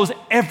 he knows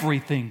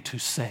everything to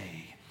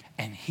say,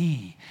 and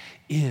he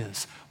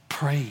is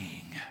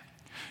praying.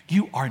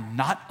 You are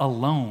not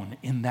alone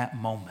in that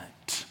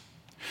moment.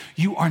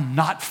 You are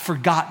not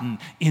forgotten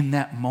in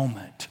that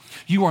moment.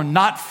 You are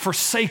not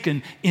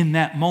forsaken in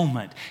that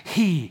moment.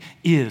 He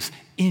is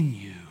in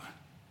you.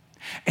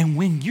 And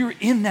when you're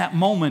in that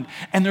moment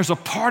and there's a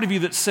part of you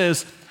that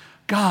says,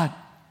 God,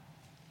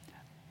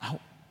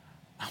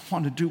 I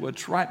want to do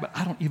what's right, but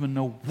I don't even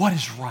know what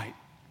is right.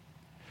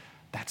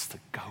 That's the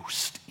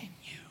ghost in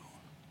you.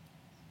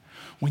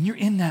 When you're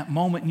in that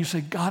moment and you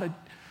say, God,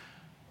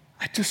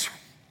 I just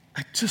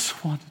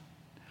want,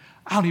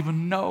 I don't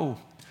even know.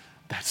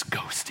 That's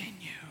ghost in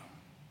you.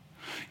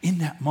 In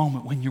that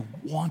moment when you're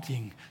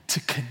wanting to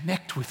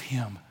connect with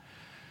him,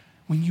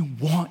 when you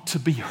want to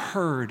be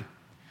heard,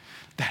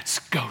 that's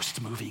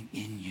ghost moving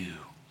in you.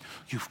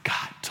 You've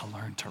got to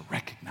learn to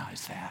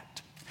recognize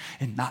that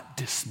and not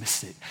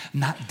dismiss it,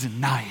 not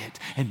deny it,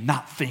 and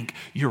not think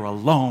you're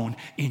alone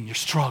in your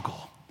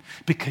struggle,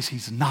 because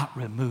he's not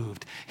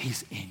removed.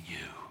 He's in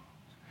you,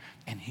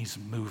 and he's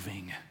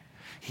moving.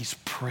 He's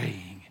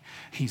praying.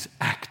 He's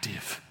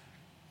active.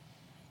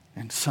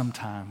 And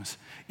sometimes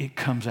it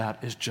comes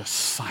out as just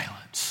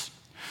silence.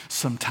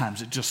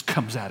 Sometimes it just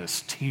comes out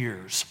as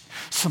tears.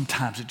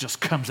 Sometimes it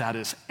just comes out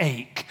as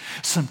ache.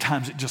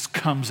 Sometimes it just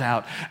comes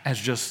out as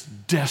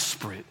just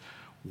desperate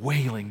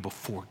wailing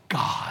before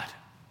God.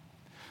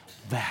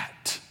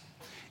 That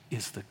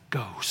is the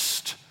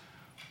ghost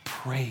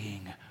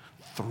praying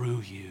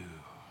through you.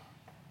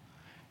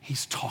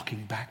 He's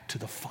talking back to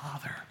the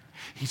Father.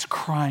 He's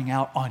crying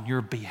out on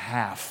your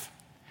behalf.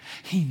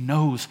 He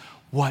knows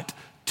what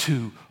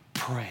to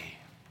pray.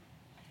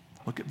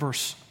 Look at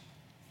verse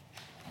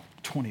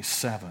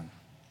 27.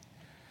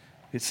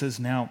 It says,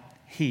 now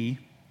he,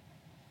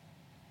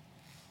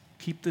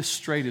 keep this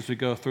straight as we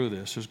go through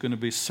this. There's going to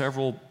be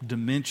several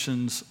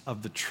dimensions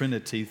of the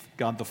Trinity.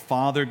 God the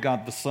Father,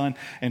 God the Son,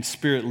 and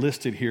Spirit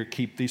listed here.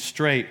 Keep these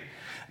straight.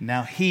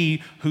 Now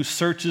he who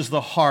searches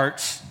the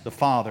hearts, the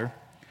Father,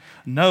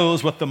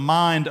 knows what the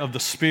mind of the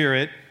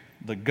Spirit,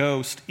 the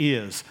ghost,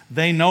 is.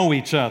 They know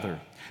each other,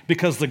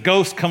 because the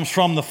ghost comes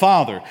from the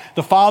Father.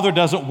 The Father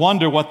doesn't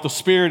wonder what the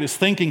Spirit is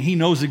thinking. He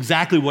knows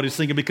exactly what he's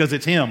thinking because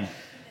it's him.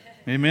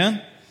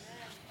 Amen?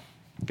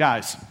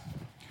 Guys,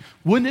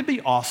 wouldn't it be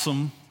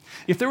awesome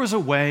if there was a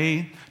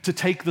way to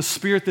take the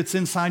spirit that's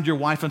inside your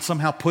wife and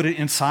somehow put it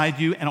inside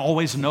you and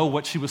always know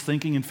what she was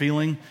thinking and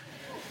feeling?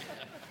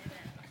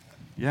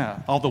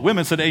 Yeah, all the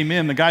women said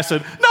amen. The guy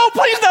said, no,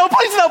 please, no,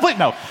 please, no, please,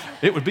 no.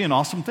 It would be an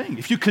awesome thing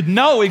if you could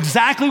know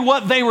exactly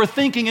what they were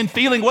thinking and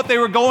feeling, what they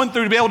were going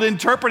through, to be able to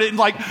interpret it and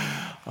like,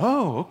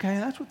 oh, okay,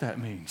 that's what that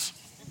means.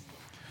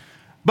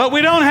 But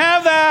we don't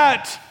have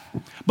that.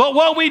 But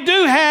what we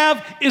do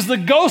have is the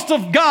ghost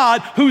of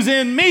God who's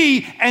in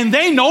me, and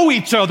they know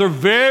each other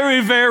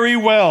very, very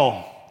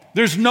well.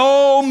 There's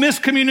no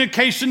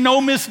miscommunication,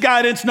 no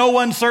misguidance, no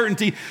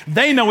uncertainty.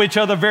 They know each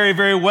other very,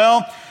 very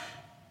well.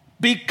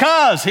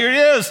 Because, here it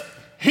is,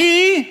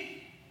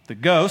 he, the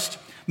ghost,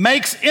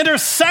 makes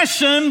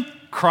intercession,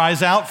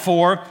 cries out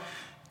for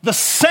the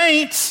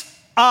saints,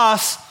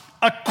 us,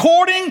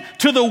 according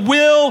to the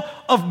will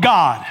of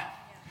God.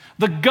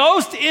 The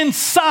ghost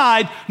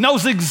inside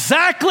knows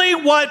exactly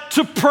what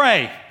to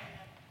pray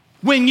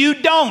when you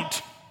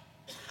don't.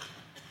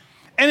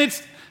 And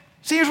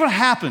see, here's what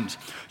happens.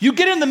 You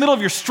get in the middle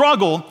of your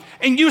struggle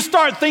and you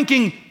start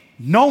thinking,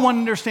 no one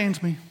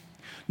understands me.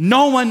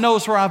 No one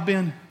knows where I've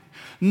been.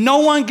 No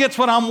one gets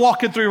what I'm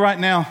walking through right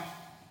now.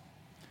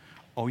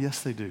 Oh,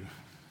 yes, they do.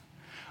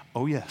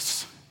 Oh,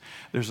 yes.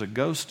 There's a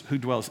ghost who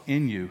dwells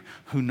in you,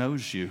 who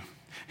knows you.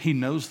 He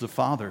knows the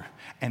Father.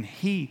 And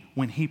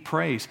when he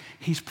prays,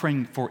 he's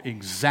praying for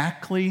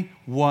exactly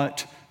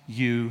what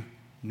you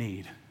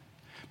need,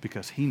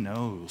 because he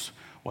knows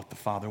what the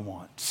Father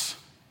wants.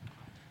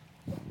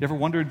 You ever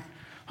wondered,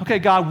 okay,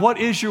 God, what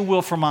is your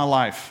will for my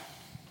life?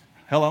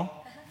 Hello?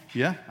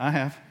 Yeah, I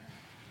have.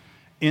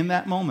 In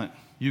that moment,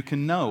 you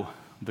can know.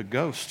 The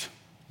ghost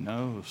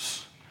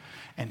knows.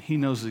 And he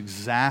knows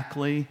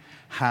exactly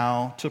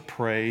how to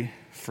pray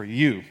for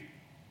you.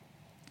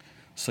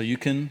 So you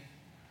can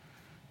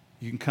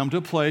come to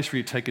a place where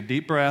you take a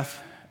deep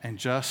breath and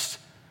just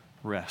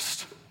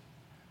rest.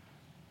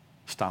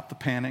 Stop the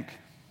panic.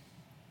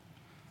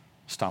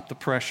 Stop the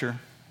pressure.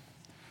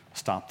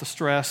 Stop the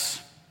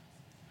stress.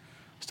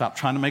 Stop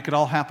trying to make it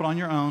all happen on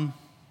your own.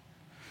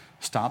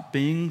 Stop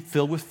being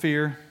filled with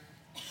fear.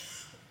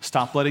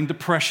 Stop letting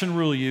depression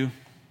rule you.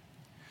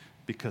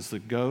 Because the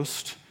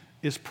ghost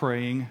is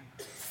praying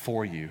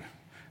for you.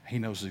 He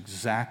knows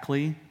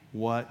exactly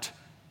what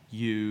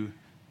you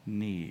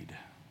need.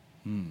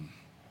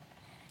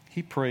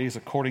 He prays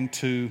according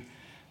to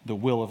the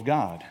will of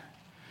God.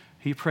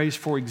 He prays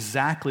for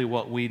exactly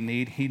what we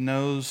need. He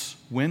knows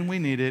when we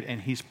need it,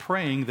 and he's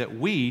praying that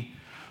we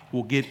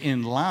will get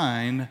in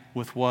line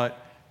with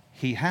what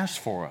he has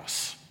for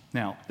us.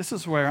 Now, this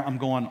is where I'm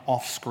going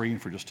off screen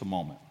for just a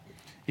moment.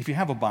 If you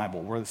have a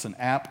Bible, whether it's an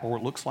app or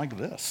it looks like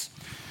this,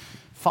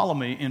 follow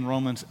me in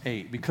Romans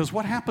 8, because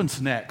what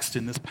happens next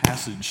in this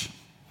passage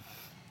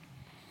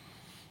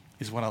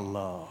is what I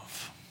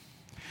love.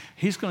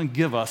 He's going to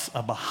give us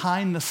a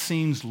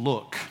behind-the-scenes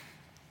look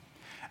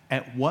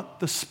at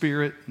what the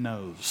Spirit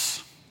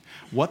knows,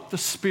 what the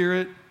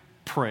Spirit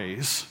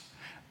prays,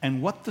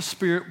 and what the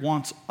Spirit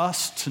wants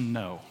us to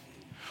know,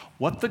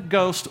 what the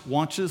Ghost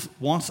wants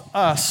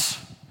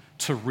us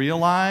to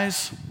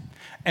realize,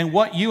 and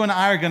what you and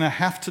I are going to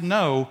have to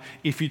know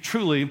if you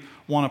truly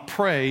want to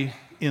pray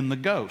in the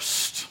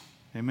Ghost.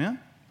 Amen?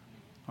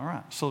 All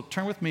right, so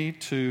turn with me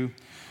to,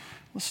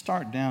 let's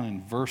start down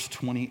in verse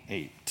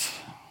 28.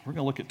 We're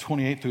going to look at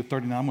 28 through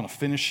 39. I'm going to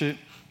finish it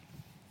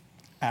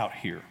out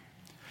here.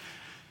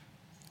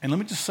 And let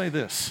me just say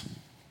this.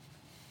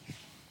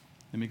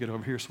 Let me get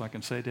over here so I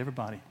can say it to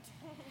everybody.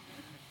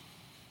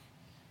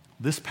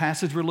 This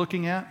passage we're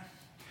looking at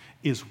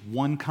is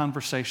one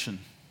conversation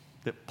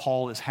that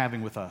Paul is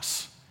having with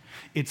us.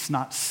 It's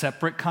not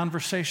separate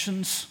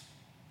conversations.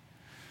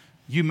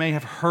 You may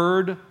have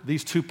heard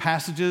these two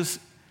passages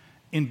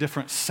in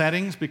different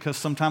settings because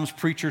sometimes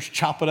preachers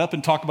chop it up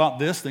and talk about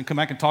this, then come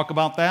back and talk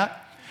about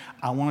that.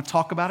 I want to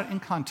talk about it in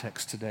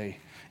context today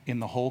in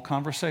the whole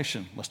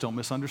conversation. Let's don't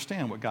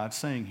misunderstand what God's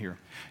saying here.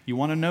 You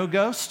want to know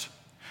Ghost?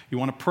 You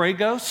want to pray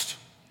Ghost?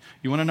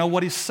 You want to know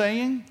what he's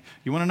saying?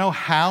 You want to know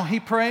how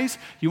he prays?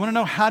 You want to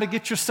know how to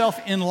get yourself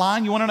in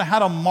line? You want to know how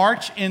to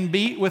march in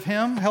beat with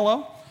him?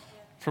 Hello?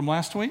 From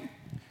last week?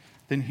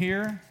 Then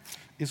here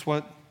is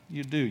what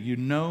you do. You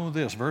know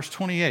this. Verse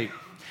 28.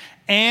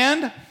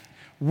 And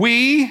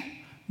we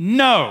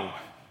know.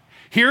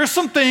 Here are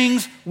some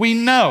things we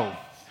know.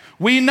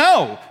 We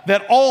know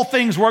that all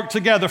things work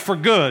together for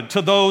good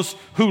to those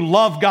who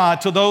love God,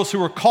 to those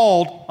who are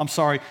called,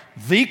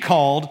 the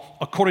called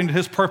according to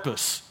his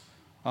purpose.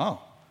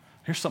 Oh,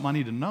 here's something I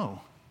need to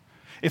know.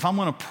 If I'm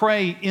going to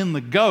pray in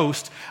the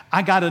Ghost,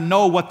 I got to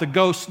know what the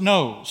Ghost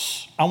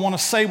knows. I want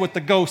to say what the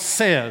Ghost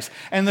says.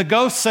 And the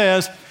Ghost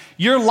says,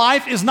 your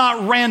life is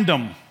not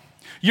random.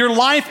 Your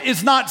life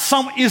is not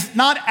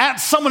at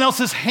someone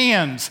else's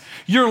hands.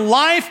 Your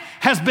life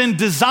has been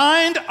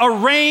designed,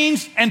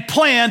 arranged, and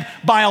planned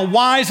by a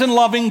wise and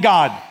loving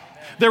God.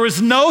 There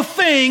is no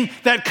thing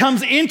that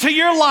comes into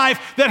your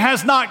life that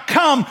has not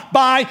come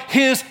by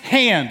his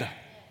hand.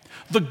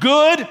 The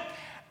good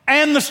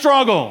and the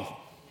struggle.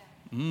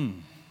 The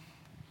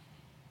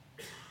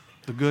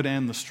good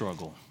and the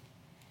struggle.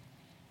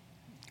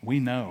 We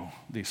know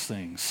these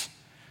things.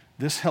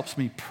 This helps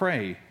me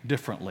pray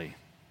differently.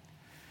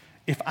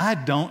 If I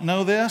don't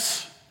know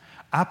this,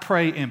 I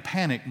pray in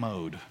panic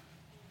mode.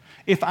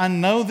 If I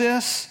know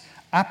this,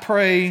 I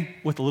pray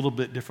with a little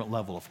bit different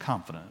level of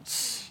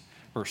confidence.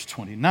 Verse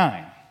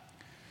 29.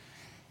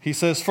 He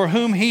says, for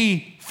whom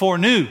he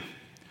foreknew,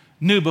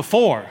 knew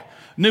before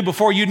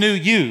you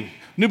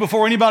knew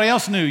before anybody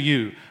else knew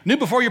you, knew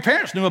before your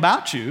parents knew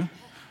about you,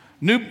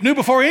 knew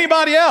before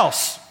anybody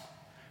else.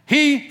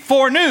 He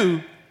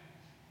foreknew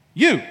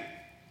you.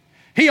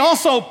 He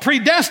also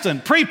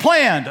predestined,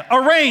 pre-planned,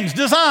 arranged,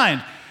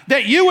 designed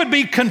that you would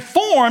be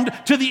conformed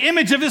to the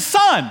image of his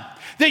Son,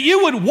 that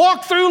you would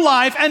walk through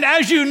life, and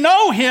as you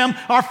know him,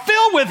 are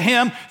filled with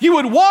him, you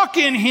would walk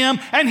in him,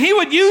 and he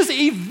would use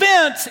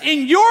events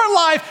in your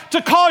life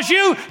to cause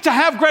you to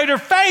have greater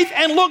faith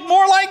and look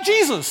more like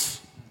Jesus.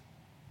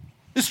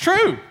 It's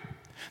true.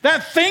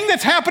 That thing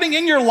that's happening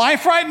in your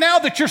life right now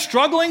that you're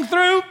struggling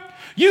through,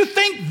 you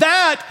think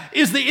that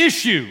is the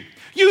issue.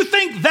 You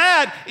think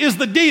that is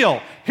the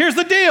deal. Here's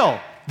the deal.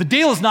 The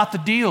deal is not the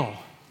deal.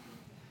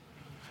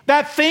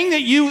 That thing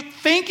that you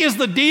think is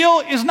the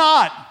deal is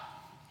not.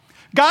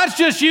 God's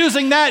just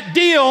using that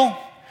deal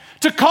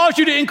to cause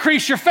you to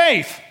increase your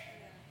faith.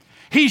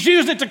 He's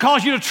used it to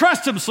cause you to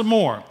trust him some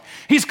more.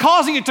 He's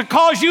causing it to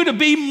cause you to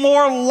be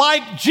more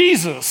like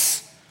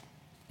Jesus.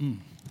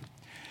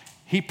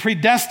 He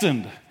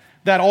predestined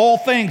that all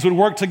things would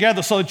work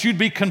together so that you'd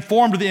be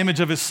conformed to the image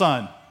of his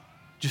Son.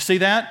 Did you see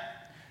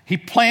that? He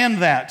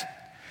planned that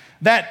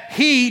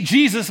he,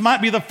 Jesus,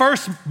 might be the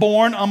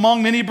firstborn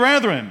among many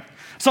brethren,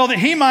 so that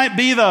he might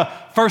be the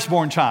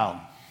firstborn child.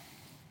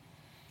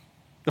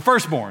 The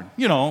firstborn,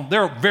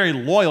 they're very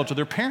loyal to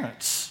their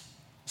parents.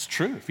 It's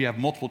true. If you have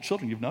multiple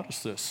children, you've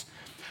noticed this.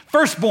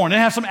 Firstborn, they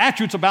have some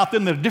attributes about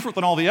them that are different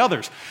than all the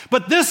others.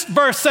 But this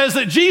verse says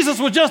that Jesus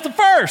was just the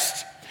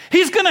first.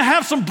 He's going to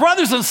have some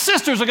brothers and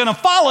sisters that are going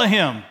to follow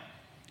him.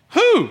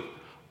 Who?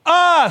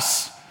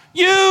 Us.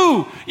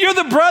 You're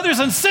the brothers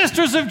and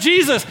sisters of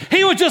Jesus.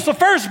 He was just the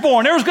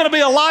firstborn. There was going to be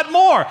a lot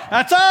more.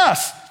 That's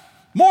us.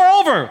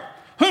 Moreover,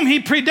 whom he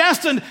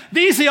predestined,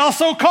 these he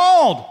also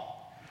called.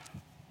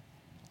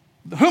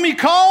 Whom he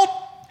called,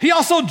 he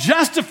also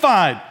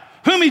justified.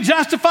 Whom he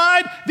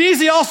justified, these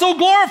he also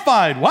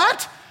glorified.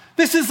 What?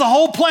 This is the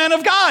whole plan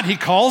of God. He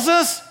calls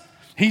us.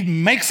 He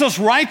makes us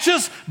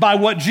righteous by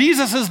what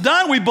Jesus has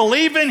done. We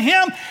believe in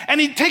him.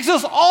 And he takes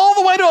us all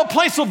the way to a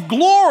place of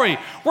glory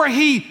where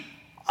he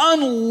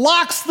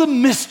unlocks the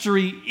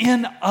mystery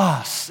in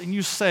us. And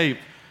you say,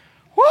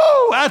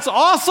 whoo, that's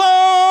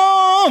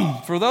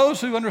awesome. For those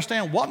who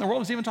understand what in the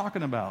world is he even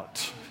talking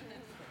about.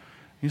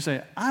 You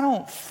say, I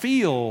don't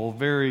feel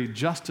very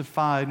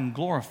justified and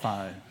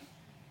glorified.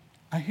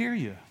 I hear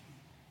you.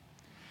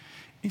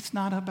 It's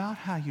not about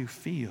how you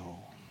feel.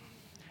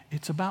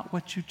 It's about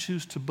what you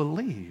choose to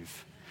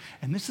believe.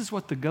 And this is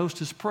what the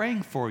ghost is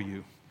praying for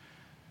you.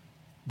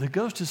 The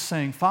ghost is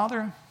saying,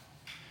 Father,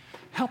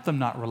 help them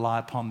not rely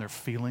upon their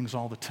feelings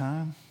all the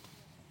time.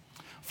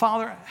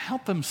 Father,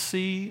 help them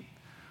see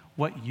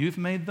what you've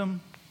made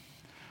them.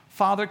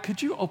 Father,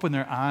 could you open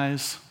their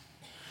eyes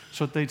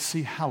so that they'd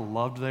see how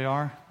loved they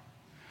are,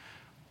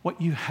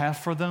 what you have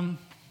for them,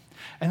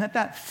 and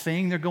that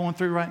thing they're going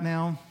through right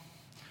now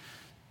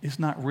is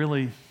not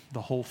really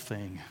the whole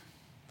thing.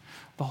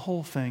 The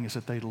whole thing is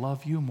that they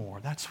love you more.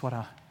 That's what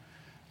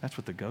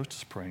the ghost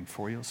is praying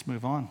for you. Let's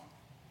move on.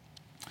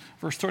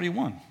 Verse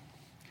 31.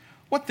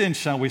 What then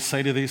shall we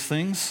say to these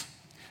things?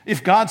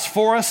 If God's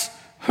for us,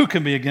 who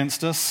can be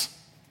against us?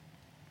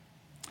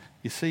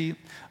 You see,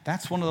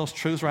 that's one of those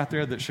truths right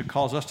there that should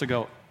cause us to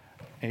go,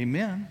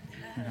 amen.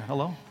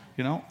 Hello.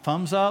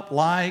 Thumbs up,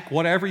 like,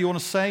 whatever you want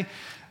to say.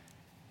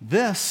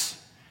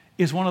 This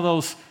is one of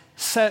those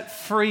set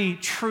free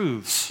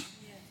truths.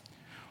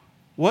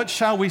 What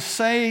shall we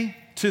say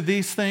to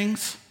these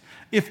things?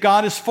 If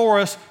God is for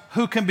us,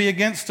 who can be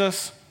against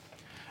us?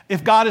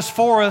 If God is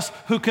for us,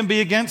 who can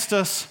be against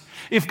us?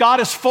 If God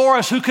is for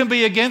us, who can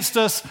be against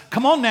us?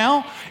 Come on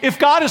now. If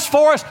God is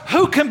for us,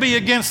 who can be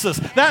against us?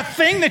 That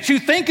thing that you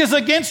think is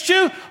against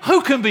you,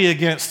 who can be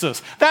against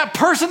us? That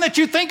person that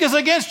you think is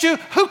against you,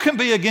 who can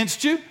be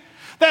against you?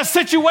 That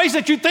situation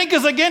that you think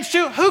is against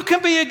you, who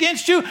can be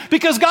against you?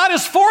 Because God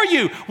is for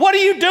you. What are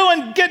you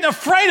doing getting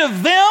afraid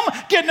of them,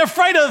 getting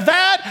afraid of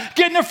that,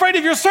 getting afraid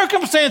of your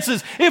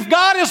circumstances? If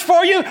God is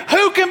for you,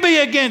 who can be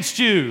against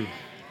you?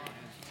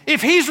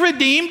 If he's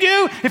redeemed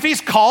you, if he's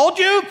called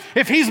you,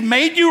 if he's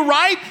made you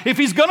right, if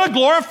he's going to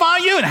glorify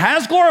you and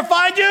has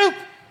glorified you,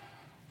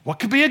 what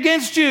could be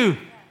against you?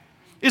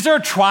 Is there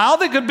a trial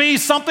that could be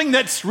something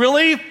that's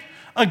really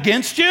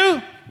against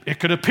you? It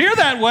could appear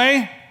that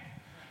way.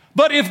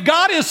 But if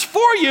God is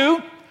for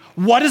you,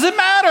 what does it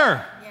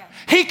matter? Yeah.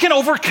 He can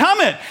overcome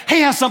it.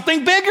 He has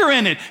something bigger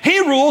in it. He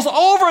rules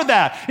over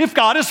that. If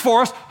God is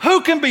for us,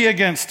 who can be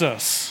against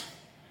us?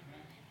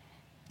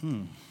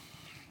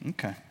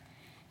 Okay.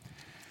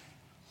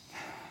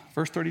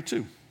 Verse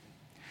 32.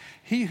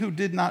 He who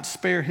did not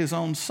spare his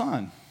own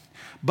son,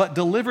 but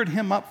delivered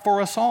him up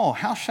for us all,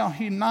 how shall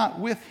he not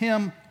with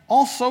him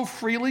also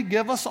freely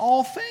give us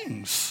all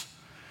things?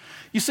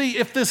 You see,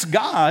 if this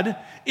God,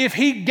 if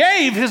he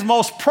gave his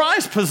most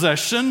prized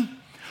possession,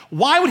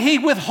 why would he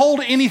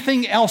withhold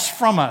anything else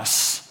from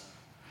us?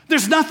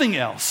 There's nothing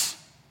else.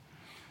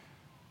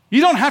 You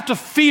don't have to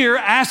fear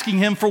asking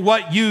him for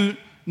what you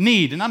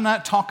need. And I'm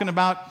not talking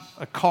about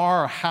a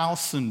car, a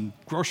house, and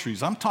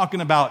groceries. I'm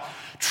talking about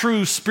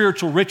true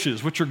spiritual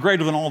riches, which are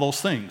greater than all those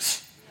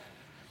things.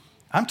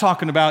 I'm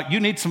talking about you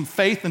need some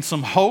faith and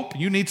some hope.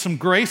 You need some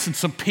grace and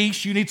some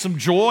peace. You need some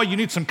joy. You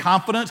need some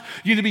confidence.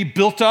 You need to be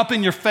built up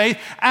in your faith.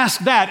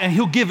 Ask that, and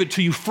he'll give it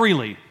to you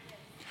freely.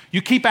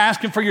 You keep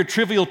asking for your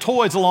trivial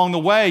toys along the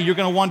way, you're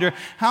going to wonder,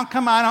 how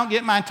come I don't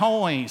get my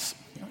toys?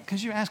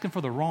 Because you're asking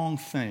for the wrong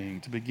thing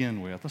to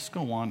begin with. Let's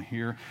go on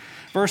here.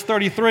 Verse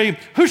 33,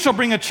 who shall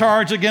bring a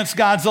charge against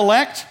God's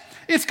elect?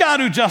 It's God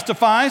who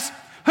justifies.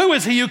 Who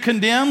is he who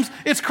condemns?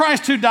 It's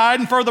Christ who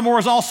died and furthermore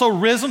is also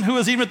risen, who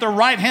is even at the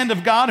right hand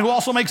of God, who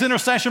also makes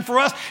intercession for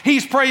us.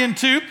 He's praying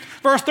too.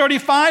 Verse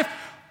 35,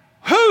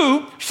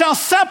 who shall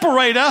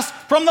separate us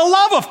from the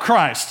love of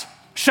Christ?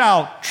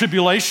 Shall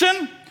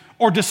tribulation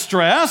or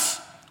distress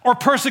or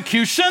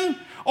persecution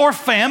or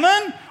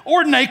famine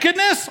or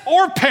nakedness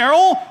or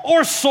peril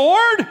or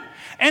sword?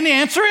 And the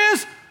answer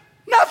is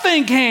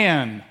nothing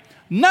can.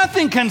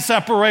 Nothing can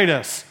separate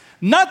us.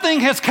 Nothing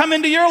has come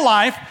into your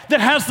life that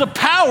has the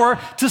power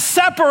to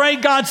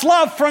separate God's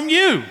love from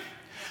you.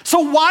 So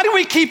why do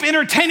we keep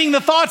entertaining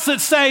the thoughts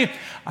that say,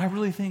 I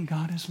really think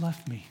God has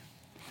left me.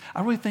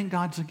 I really think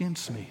God's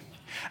against me.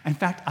 In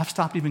fact, I've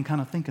stopped even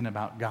kind of thinking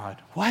about God.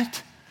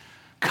 What?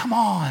 Come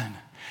on.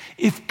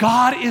 If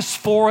God is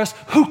for us,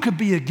 who could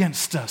be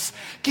against us?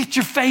 Get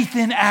your faith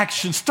in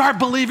action. Start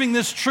believing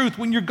this truth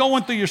when you're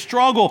going through your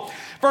struggle.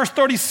 Verse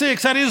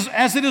 36, that is,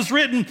 as it is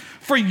written,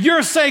 for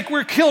your sake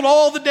we're killed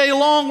all the day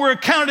long. We're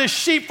accounted as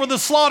sheep for the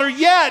slaughter.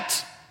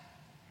 Yet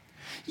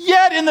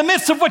in the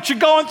midst of what you're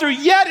going through,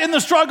 yet in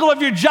the struggle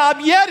of your job,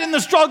 yet in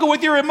the struggle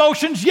with your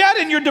emotions, yet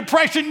in your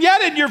depression,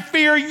 yet in your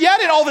fear,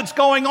 yet in all that's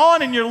going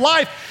on in your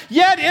life,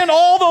 yet in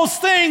all those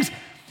things,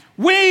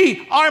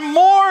 we are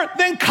more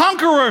than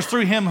conquerors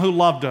through him who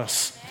loved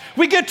us.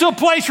 We get to a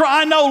place where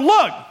I know,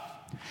 look,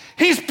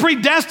 he's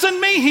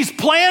predestined me, he's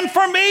planned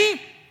for me,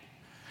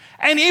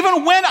 and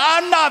even when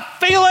I'm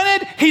not feeling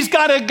it, he's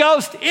got a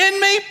ghost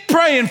in me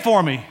praying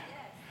for me.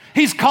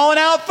 He's calling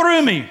out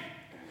through me.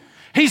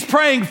 He's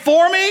praying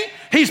for me,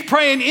 he's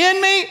praying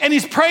in me, and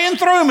he's praying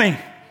through me.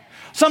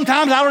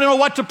 Sometimes I don't know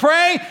what to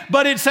pray,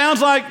 but it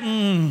sounds like,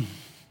 and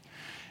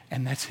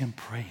that's him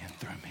praying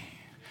through me.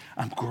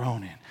 I'm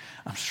groaning.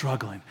 I'm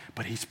struggling,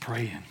 but he's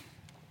praying.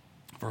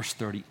 Verse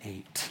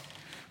 38,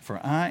 for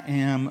I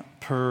am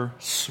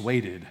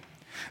persuaded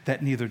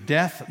that neither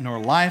death, nor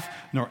life,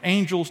 nor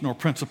angels, nor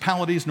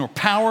principalities, nor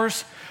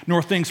powers,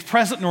 nor things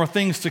present, nor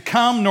things to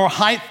come, nor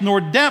height, nor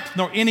depth,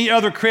 nor any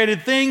other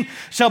created thing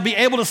shall be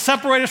able to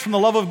separate us from the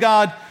love of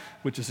God,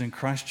 which is in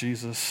Christ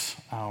Jesus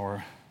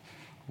our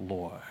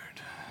Lord.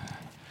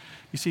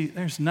 You see,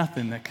 there's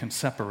nothing that can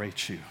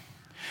separate you.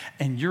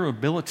 And your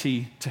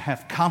ability to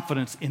have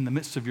confidence in the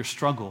midst of your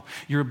struggle,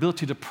 your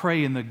ability to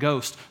pray in the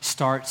ghost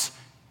starts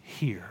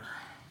here.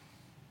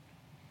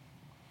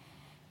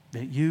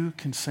 That you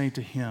can say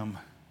to him,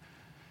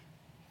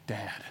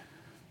 Dad,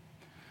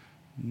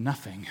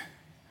 nothing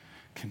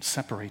can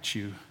separate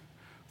you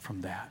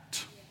from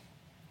that.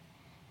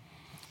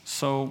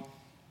 So,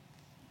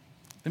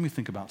 let me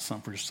think about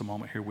something for just a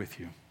moment here with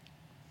you.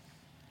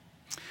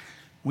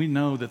 We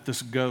know that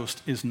this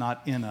ghost is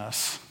not in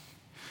us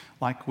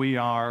like we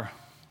are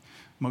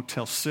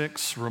Motel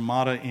 6,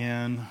 Ramada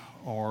Inn,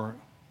 or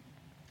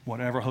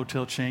whatever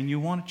hotel chain you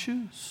want to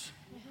choose.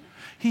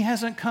 He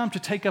hasn't come to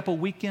take up a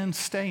weekend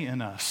stay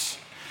in us.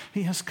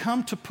 He has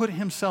come to put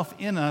himself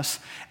in us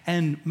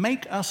and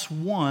make us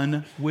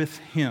one with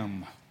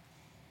him.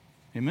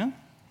 Amen?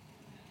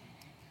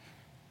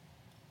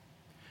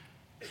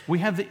 We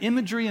have the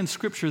imagery in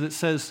Scripture that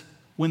says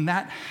when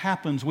that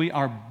happens, we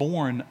are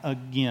born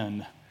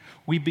again.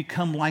 We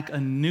become like a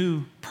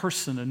new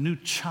person, a new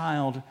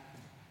child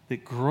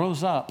that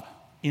grows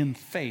up in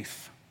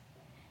faith.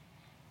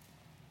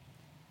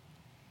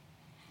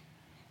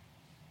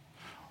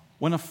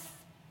 When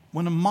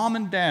a mom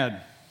and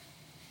dad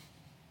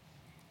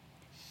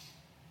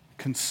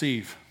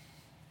conceive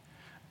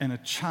and a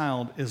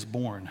child is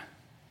born,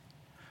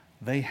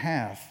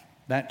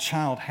 that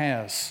child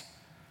has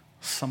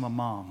some a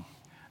mom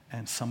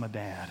and some a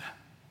dad.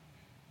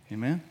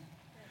 Amen?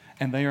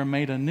 And they are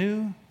made a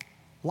new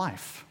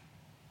life.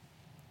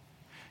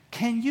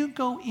 Can you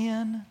go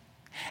in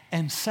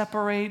and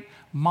separate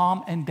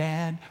mom and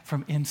dad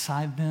from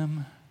inside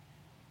them?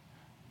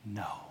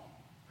 No.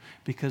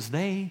 Because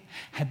they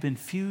have been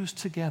fused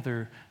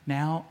together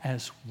now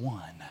as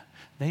one.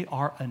 They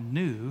are a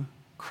new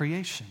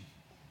creation.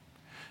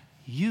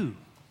 You,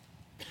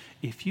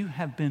 if you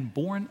have been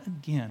born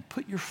again,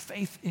 put your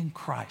faith in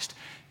Christ,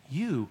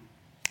 you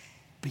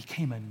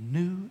became a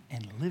new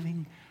and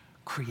living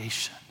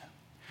creation.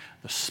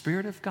 The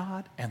Spirit of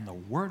God and the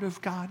Word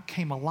of God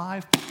came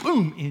alive,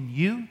 boom, in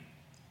you.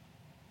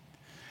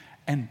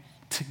 And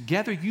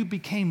together you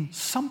became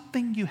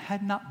something you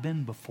had not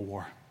been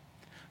before.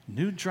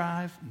 New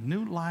drive,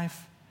 new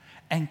life.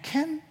 And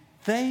can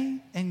they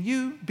and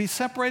you be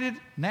separated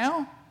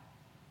now?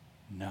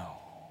 No,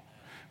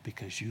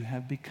 because you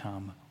have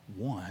become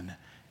one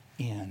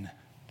in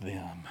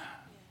them.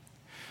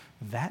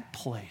 That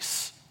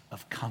place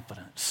of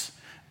confidence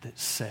that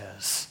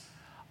says,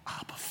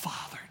 Abba,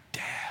 Father,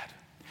 Dad.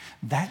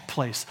 That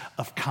place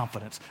of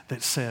confidence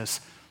that says,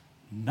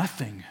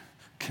 nothing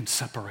can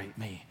separate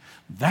me.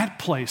 That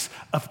place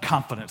of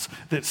confidence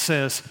that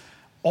says,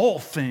 all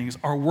things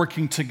are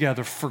working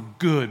together for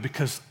good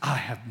because I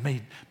have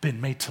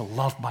been made to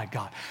love my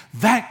God.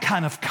 That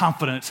kind of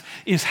confidence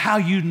is how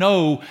you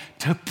know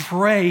to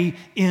pray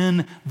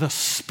in the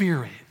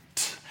Spirit.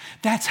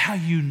 That's how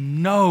you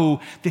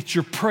know that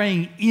you're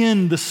praying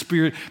in the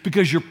Spirit,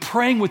 because you're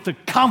praying with the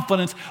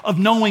confidence of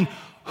knowing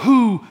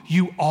who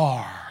you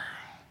are.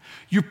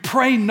 You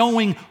pray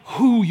knowing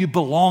who you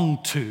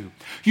belong to.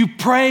 You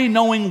pray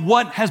knowing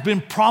what has been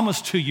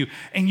promised to you.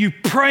 And you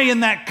pray in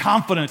that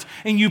confidence.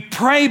 And you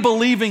pray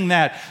believing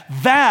that.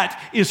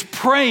 That is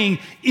praying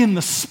in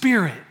the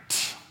Spirit.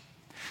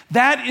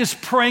 That is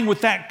praying with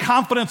that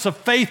confidence of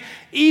faith,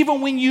 even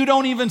when you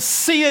don't even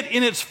see it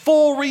in its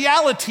full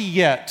reality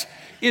yet.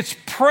 It's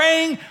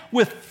praying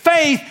with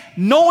faith,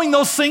 knowing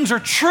those things are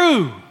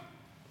true.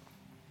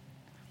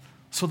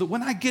 So that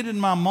when I get in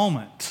my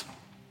moment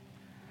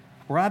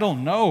where I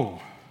don't know,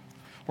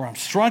 where I'm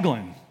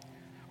struggling,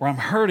 where I'm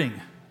hurting,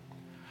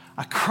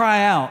 I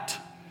cry out.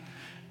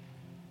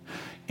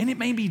 And it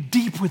may be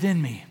deep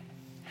within me.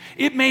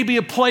 It may be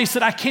a place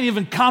that I can't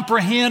even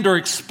comprehend or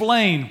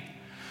explain.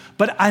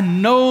 But I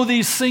know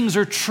these things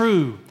are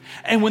true.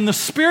 And when the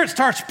Spirit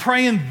starts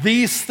praying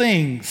these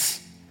things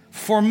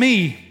for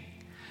me,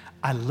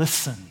 I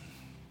listen.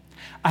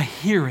 I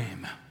hear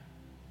Him.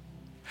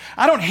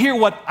 I don't hear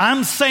what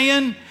I'm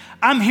saying.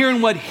 I'm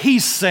hearing what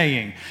He's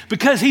saying,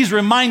 because He's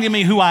reminding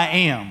me who I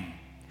am.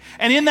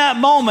 And in that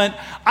moment,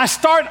 I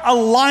start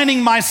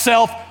aligning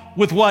myself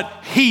with what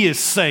He is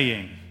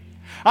saying.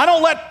 I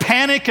don't let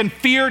panic and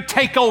fear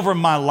take over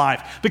my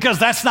life, because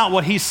that's not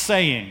what He's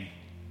saying.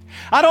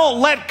 I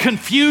don't let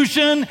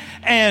confusion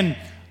and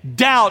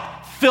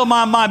doubt fill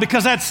my mind,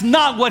 because that's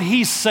not what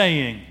He's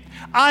saying.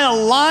 I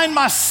align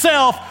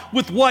myself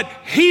with what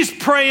He's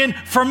praying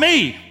for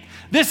me.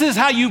 This is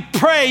how you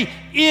pray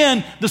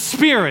in the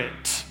Spirit.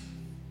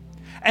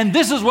 And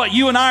this is what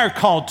you and I are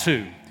called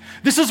to.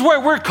 This is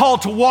where we're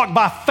called to walk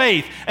by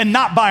faith and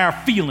not by our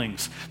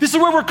feelings. This is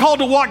where we're called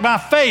to walk by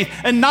faith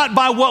and not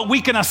by what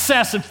we can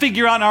assess and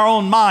figure out in our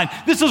own mind.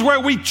 This is where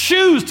we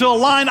choose to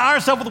align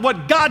ourselves with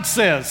what God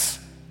says.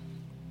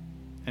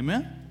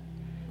 Amen?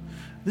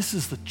 This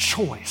is the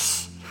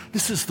choice.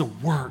 This is the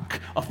work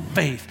of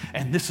faith,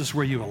 and this is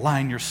where you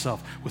align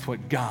yourself with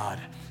what God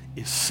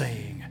is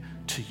saying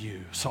to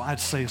you. So I'd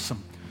say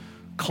some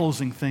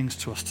closing things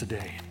to us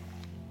today.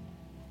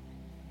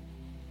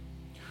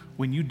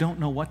 When you don't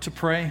know what to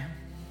pray,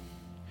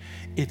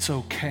 it's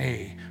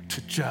okay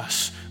to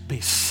just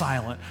be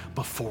silent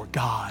before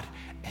God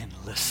and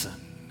listen.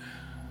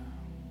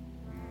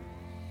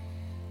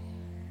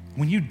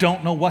 When you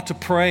don't know what to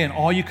pray and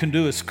all you can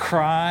do is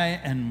cry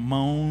and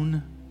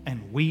moan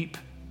and weep,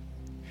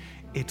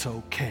 it's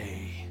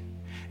okay.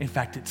 In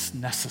fact, it's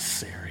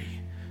necessary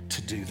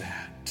to do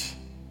that.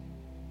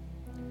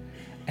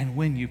 And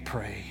when you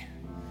pray,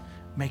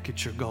 make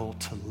it your goal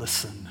to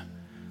listen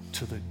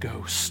to the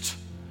ghost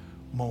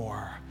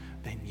more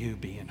than you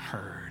being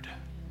heard.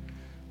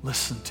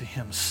 Listen to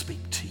him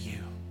speak to you.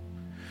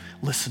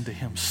 Listen to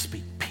him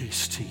speak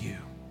peace to you.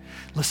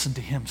 Listen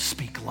to him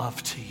speak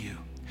love to you.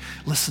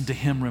 Listen to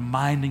him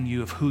reminding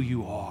you of who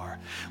you are.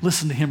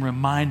 Listen to him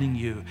reminding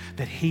you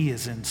that he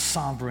is in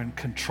sovereign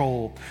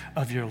control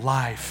of your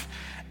life,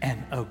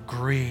 and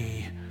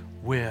agree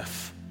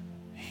with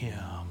him.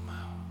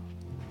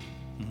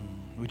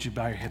 Would you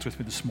bow your heads with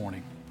me this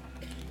morning?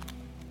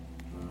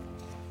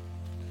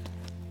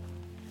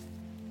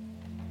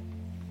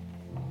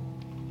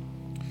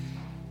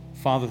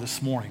 Father,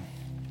 this morning,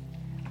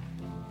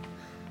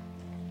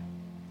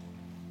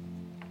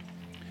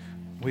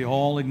 we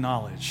all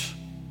acknowledge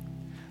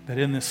that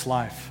in this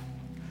life,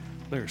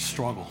 there's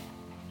struggle.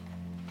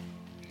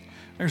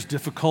 There's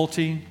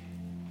difficulty.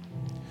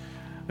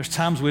 There's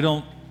times we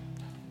don't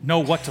know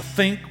what to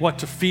think, what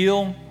to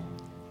feel,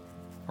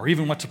 or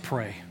even what to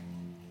pray.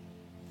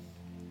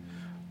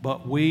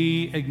 But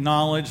we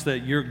acknowledge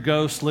that your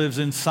ghost lives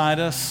inside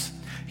us.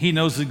 He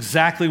knows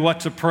exactly what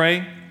to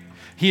pray.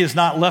 He has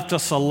not left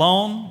us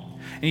alone,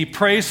 and he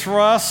prays for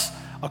us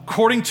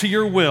according to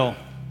your will.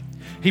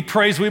 He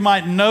prays we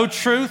might know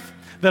truth,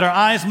 that our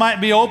eyes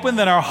might be open,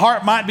 that our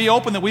heart might be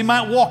open, that we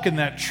might walk in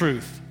that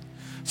truth.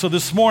 So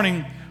this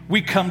morning,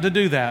 we come to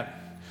do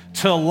that,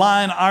 to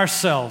align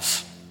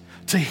ourselves,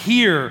 to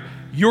hear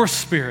your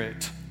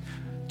spirit,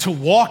 to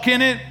walk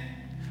in it,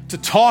 to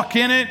talk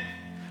in it,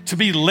 to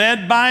be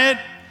led by it,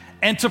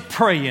 and to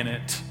pray in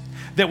it,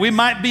 that we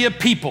might be a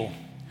people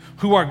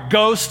who are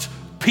ghost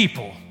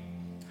people,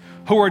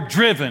 who are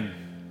driven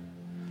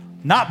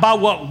not by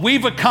what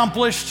we've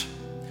accomplished,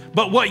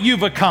 but what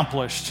you've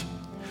accomplished.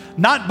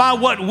 Not by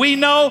what we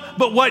know,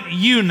 but what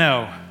you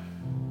know.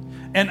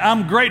 And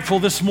I'm grateful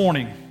this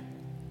morning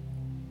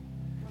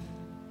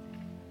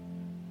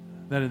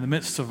that in the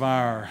midst of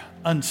our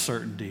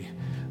uncertainty,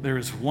 there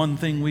is one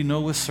thing we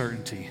know with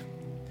certainty,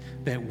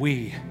 that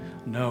we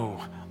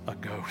know a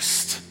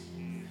ghost.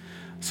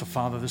 So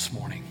Father, this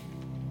morning,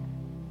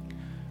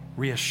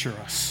 reassure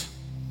us,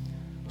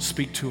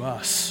 speak to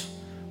us,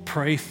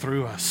 pray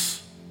through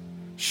us,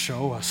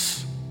 show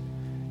us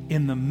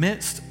in the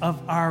midst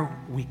of our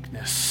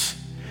weakness,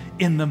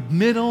 in the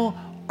middle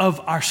of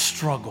our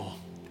struggle,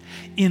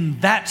 in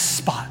that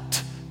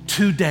spot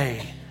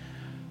today,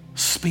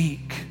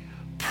 speak,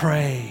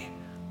 pray,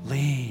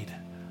 lead,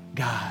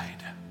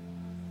 guide.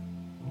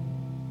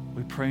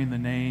 We pray in the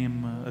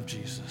name of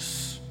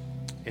Jesus.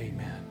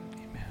 Amen.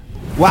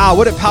 Wow,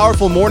 what a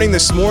powerful morning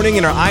this morning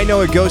in our I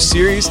Know a Ghost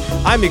series.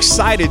 I'm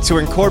excited to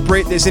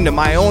incorporate this into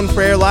my own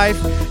prayer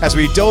life as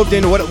we dove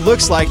into what it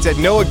looks like to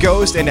know a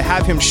ghost and to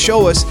have him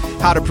show us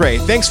how to pray.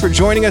 Thanks for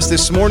joining us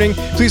this morning.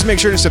 Please make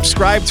sure to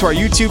subscribe to our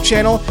YouTube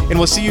channel, and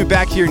we'll see you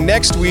back here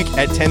next week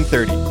at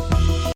 10:30.